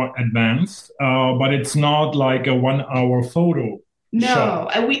more advanced, but it's not like a 1 hour photo. No,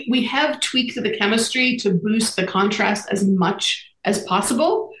 and we have tweaked the chemistry to boost the contrast as much as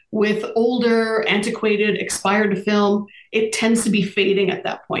possible. With older, antiquated, expired film, it tends to be fading at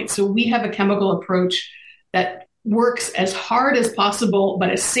that point. So we have a chemical approach that works as hard as possible, but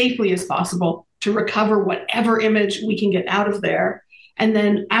as safely as possible to recover whatever image we can get out of there. And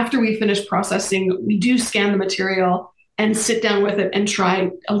then after we finish processing, we do scan the material and sit down with it and try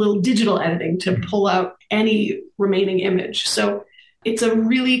a little digital editing to pull out any remaining image. So it's a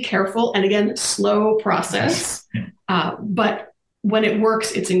really careful and, again, slow process, but when it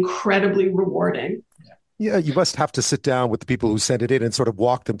works, it's incredibly rewarding. Yeah, you must have to sit down with the people who send it in and sort of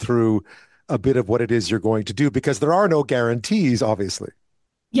walk them through a bit of what it is you're going to do, because there are no guarantees, obviously.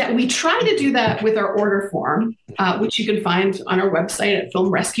 Yeah, we try to do that with our order form, which you can find on our website at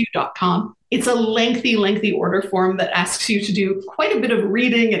filmrescue.com. It's a lengthy order form that asks you to do quite a bit of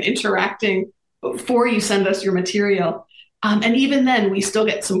reading and interacting before you send us your material. And even then, we still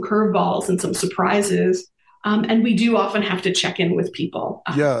get some curveballs and some surprises. And we do often have to check in with people.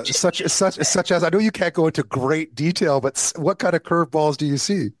 Yeah, such as, I know you can't go into great detail, but what kind of curveballs do you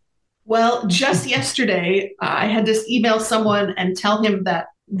see? Well, just yesterday, I had to email someone and tell him that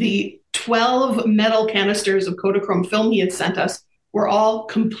the 12 metal canisters of Kodachrome film he had sent us were all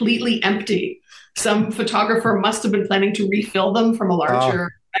completely empty. Some photographer must have been planning to refill them from a larger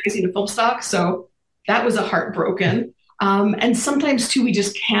magazine of film stock. So that was a heartbroken. And sometimes, too, we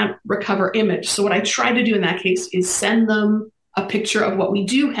just can't recover image. So what I try to do in that case is send them a picture of what we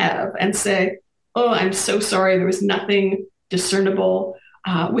do have and say, oh, I'm so sorry, there was nothing discernible.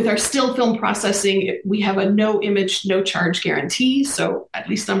 With our still film processing, we have a no image, no charge guarantee. So at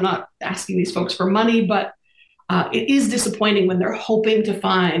least I'm not asking these folks for money, but it is disappointing when they're hoping to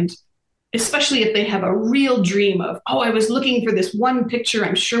find, especially if they have a real dream of, oh, I was looking for this one picture,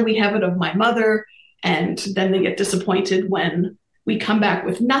 I'm sure we have it, of my mother. And then they get disappointed when we come back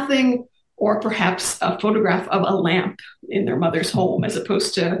with nothing, or perhaps a photograph of a lamp in their mother's home as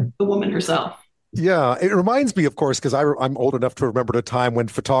opposed to the woman herself. Yeah, it reminds me, of course, because I'm old enough to remember the time when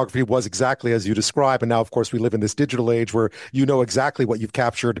photography was exactly as you describe. And now, of course, we live in this digital age where you know exactly what you've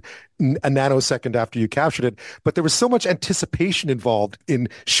captured a nanosecond after you captured it. But there was so much anticipation involved in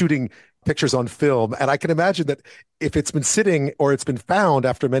shooting pictures on film. And I can imagine that if it's been sitting or it's been found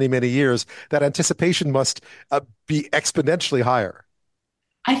after many, many years, that anticipation must be exponentially higher.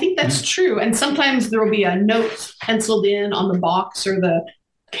 I think that's true. And sometimes there will be a note penciled in on the box or the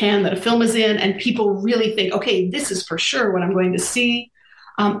can that a film is in, and people really think, okay, this is for sure what I'm going to see.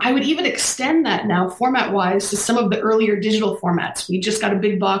 I would even extend that now format-wise to some of the earlier digital formats. We just got a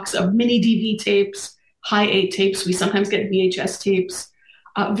big box of mini DV tapes, high 8 tapes. We sometimes get VHS tapes.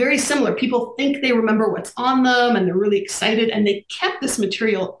 Very similar. People think they remember what's on them and they're really excited, and they kept this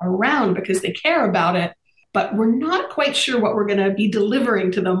material around because they care about it, but we're not quite sure what we're going to be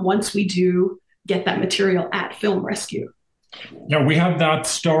delivering to them once we do get that material at Film Rescue. Yeah, we have that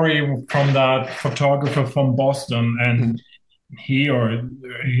story from that photographer from Boston, and he or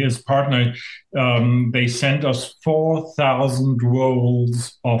his partner, they sent us 4,000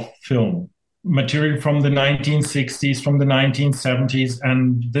 rolls of film. Material from the 1960s, from the 1970s,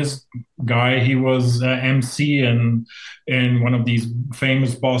 and this guy, he was MC in one of these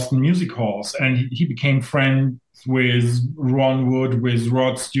famous Boston music halls, and he became friends with Ron Wood, with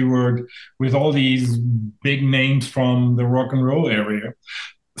Rod Stewart, with all these big names from the rock and roll area.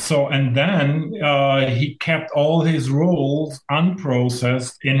 So, and then he kept all his rolls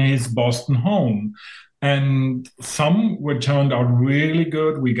unprocessed in his Boston home. And some were turned out really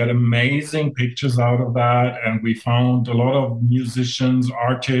good. We got amazing pictures out of that. And we found a lot of musicians,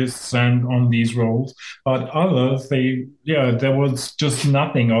 artists, and on these rolls. But others, there was just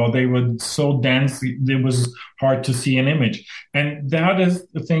nothing, or they were so dense, it was hard to see an image. And that is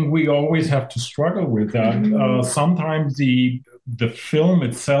the thing we always have to struggle with that. Sometimes the film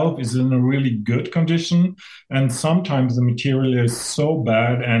itself is in a really good condition, and sometimes the material is so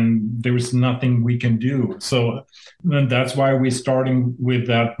bad and there is nothing we can do. So and that's why we're starting with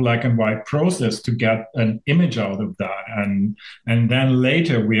that black and white process to get an image out of that. And then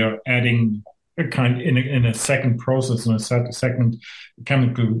later we are adding in a second process, in a second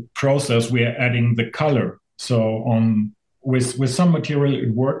chemical process, we are adding the color. So with some material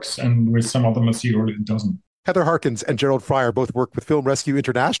it works, and with some other material it doesn't. Heather Harkins and Gerald Freyer both work with Film Rescue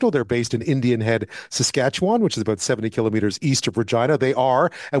International. They're based in Indian Head, Saskatchewan, which is about 70 kilometers east of Regina. They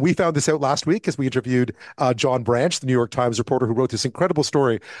are, and we found this out last week as we interviewed John Branch, the New York Times reporter who wrote this incredible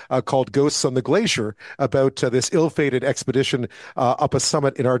story called Ghosts on the Glacier about this ill-fated expedition up a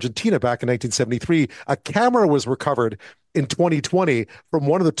summit in Argentina back in 1973. A camera was recovered in 2020 from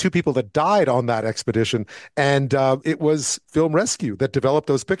one of the two people that died on that expedition. And it was Film Rescue that developed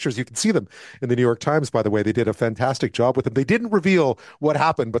those pictures. You can see them in the New York Times, by the way. They did a fantastic job with them. They didn't reveal what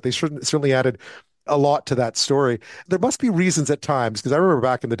happened, but they certainly added a lot to that story. There must be reasons at times, because I remember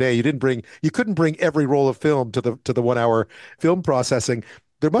back in the day, you couldn't bring every roll of film to the 1 hour film processing.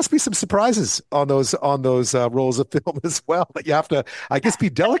 There must be some surprises on those rolls of film as well that you have to, I guess, be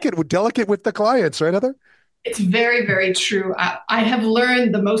delicate with the clients, right, Heather? It's very, very true. I have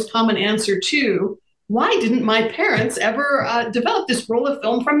learned the most common answer to why didn't my parents ever develop this roll of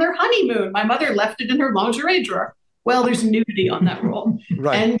film from their honeymoon? My mother left it in her lingerie drawer. Well, there's nudity on that roll.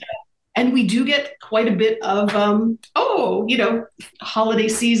 Right. And we do get quite a bit of, holiday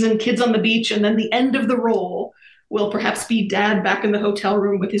season, kids on the beach, and then the end of the roll will perhaps be dad back in the hotel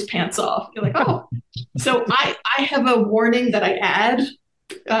room with his pants off. You're like, oh. So I have a warning that I add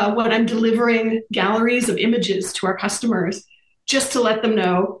when I'm delivering galleries of images to our customers, just to let them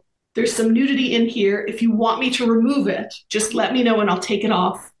know there's some nudity in here. If you want me to remove it, just let me know and I'll take it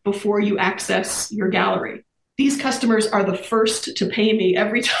off before you access your gallery. These customers are the first to pay me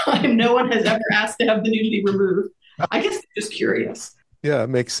every time. No one has ever asked to have the nudity removed. I guess they're just curious. Yeah, it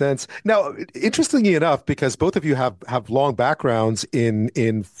makes sense. Now, interestingly enough, because both of you have long backgrounds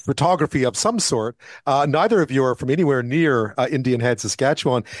in photography of some sort, neither of you are from anywhere near Indian Head,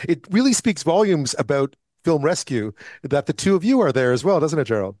 Saskatchewan. It really speaks volumes about Film Rescue that the two of you are there as well, doesn't it,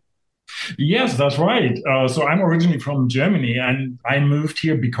 Gerald? Yes, that's right. So I'm originally from Germany, and I moved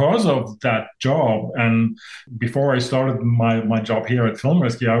here because of that job. And before I started my job here at Film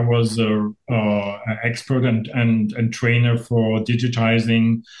Rescue, I was an expert and trainer for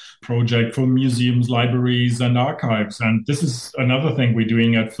digitizing project for museums, libraries, and archives. And this is another thing we're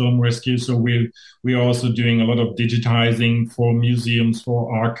doing at Film Rescue. So we're also doing a lot of digitizing for museums,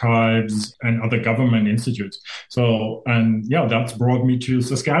 for archives, and other government institutes. So, and yeah, that's brought me to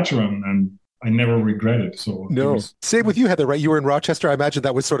Saskatchewan, and I never regret it. So no, same with you, Heather, right? You were in Rochester. I imagine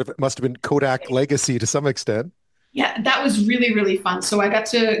that was must have been Kodak legacy to some extent. Yeah, that was really, really fun. So I got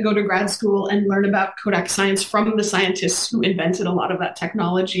to go to grad school and learn about Kodak science from the scientists who invented a lot of that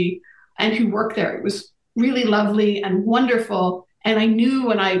technology and who worked there. It was really lovely and wonderful. And I knew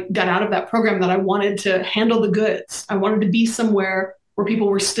when I got out of that program that I wanted to handle the goods. I wanted to be somewhere where people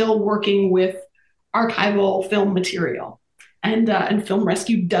were still working with archival film material. And Film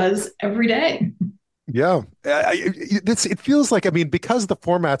Rescue does every day. Yeah, it feels like, I mean, because the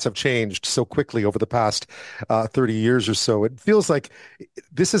formats have changed so quickly over the past 30 years or so, it feels like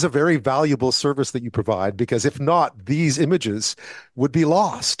this is a very valuable service that you provide, because if not, these images would be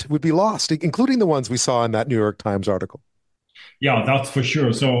lost, including the ones we saw in that New York Times article. Yeah, that's for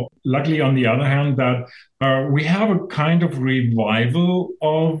sure. So luckily, on the other hand, that we have a kind of revival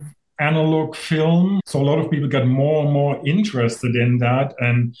of analog film. So a lot of people got more and more interested in that.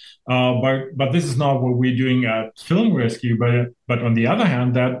 And but this is not what we're doing at Film Rescue. But on the other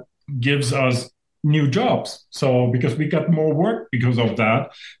hand, that gives us new jobs. So because we got more work because of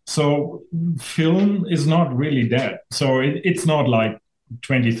that. So film is not really dead. So it's not like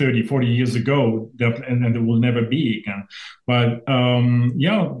 20, 30, 40 years ago, and it will never be again. But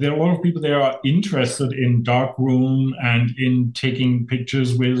yeah, there are a lot of people that are interested in darkroom and in taking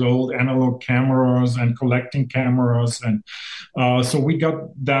pictures with old analog cameras and collecting cameras. And so we got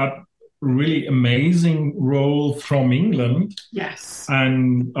that really amazing role from England. Yes.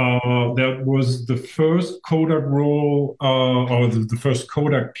 And that was the first Kodak roll, or the first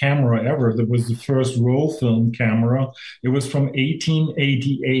Kodak camera ever. That was the first roll film camera. It was from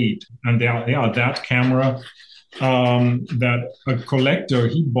 1888. And that camera, that a collector,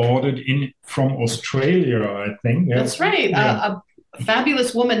 he bought it from Australia, I think. That's right. Yeah. A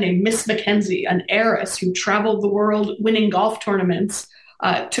fabulous woman named Miss Mackenzie, an heiress who traveled the world winning golf tournaments,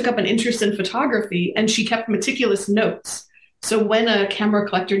 took up an interest in photography, and she kept meticulous notes. So when a camera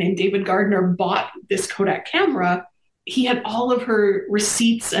collector named David Gardner bought this Kodak camera, he had all of her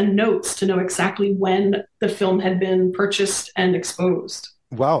receipts and notes to know exactly when the film had been purchased and exposed.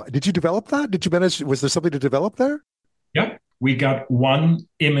 Wow. Did you develop that? Was there something to develop there? Yeah. We got one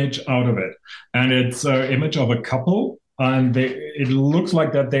image out of it. And it's an image of a couple. and it looks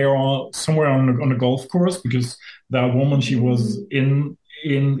like that they are somewhere on a golf course, because that woman, she was in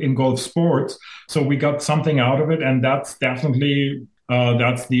golf sports. So we got something out of it, and that's definitely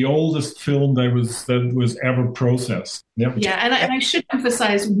that's the oldest film that was ever processed. Yeah, and I should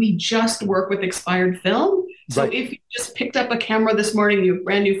emphasize, we just work with expired film. So if you just picked up a camera this morning, you have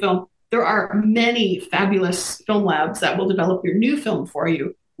brand new film, there are many fabulous film labs that will develop your new film for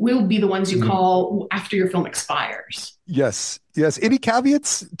you. We'll be the ones you call after your film expires. Yes. Any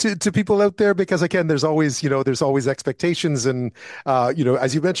caveats to people out there? Because again, there's always expectations, and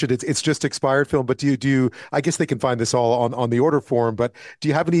as you mentioned, it's just expired film. But do you? I guess they can find this all on the order form. But do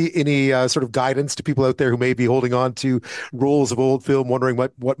you have any sort of guidance to people out there who may be holding on to rolls of old film, wondering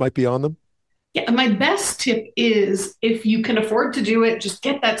what might be on them? Yeah, my best tip is, if you can afford to do it, just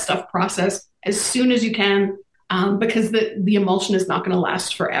get that stuff processed as soon as you can. Because the emulsion is not going to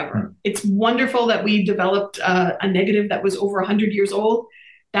last forever. It's wonderful that we developed a negative that was over 100 years old.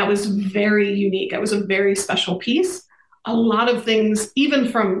 That was very unique. That was a very special piece. A lot of things, even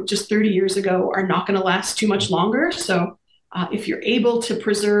from just 30 years ago, are not going to last too much longer. So if you're able to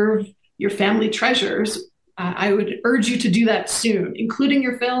preserve your family treasures, I would urge you to do that soon, including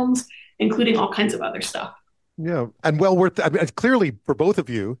your films, including all kinds of other stuff. Yeah, and well worth. I mean, clearly for both of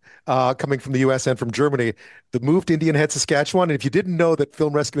you, coming from the U.S. and from Germany, the move to Indian Head, Saskatchewan, and if you didn't know that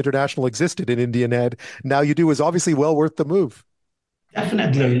Film Rescue International existed in Indian Head, now you do, is obviously well worth the move.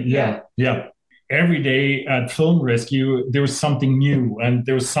 Definitely, yeah. Every day at Film Rescue, there was something new, and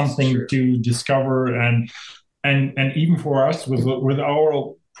there was something to discover, and even for us with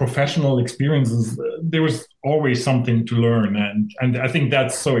our professional experiences, there was always something to learn, and I think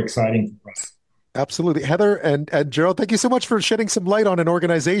that's so exciting for us. Absolutely. Heather and Gerald, thank you so much for shedding some light on an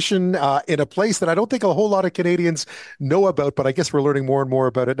organization in a place that I don't think a whole lot of Canadians know about, but I guess we're learning more and more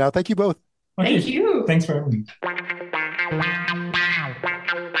about it now. Thank you both. Thank you. Thanks for having me.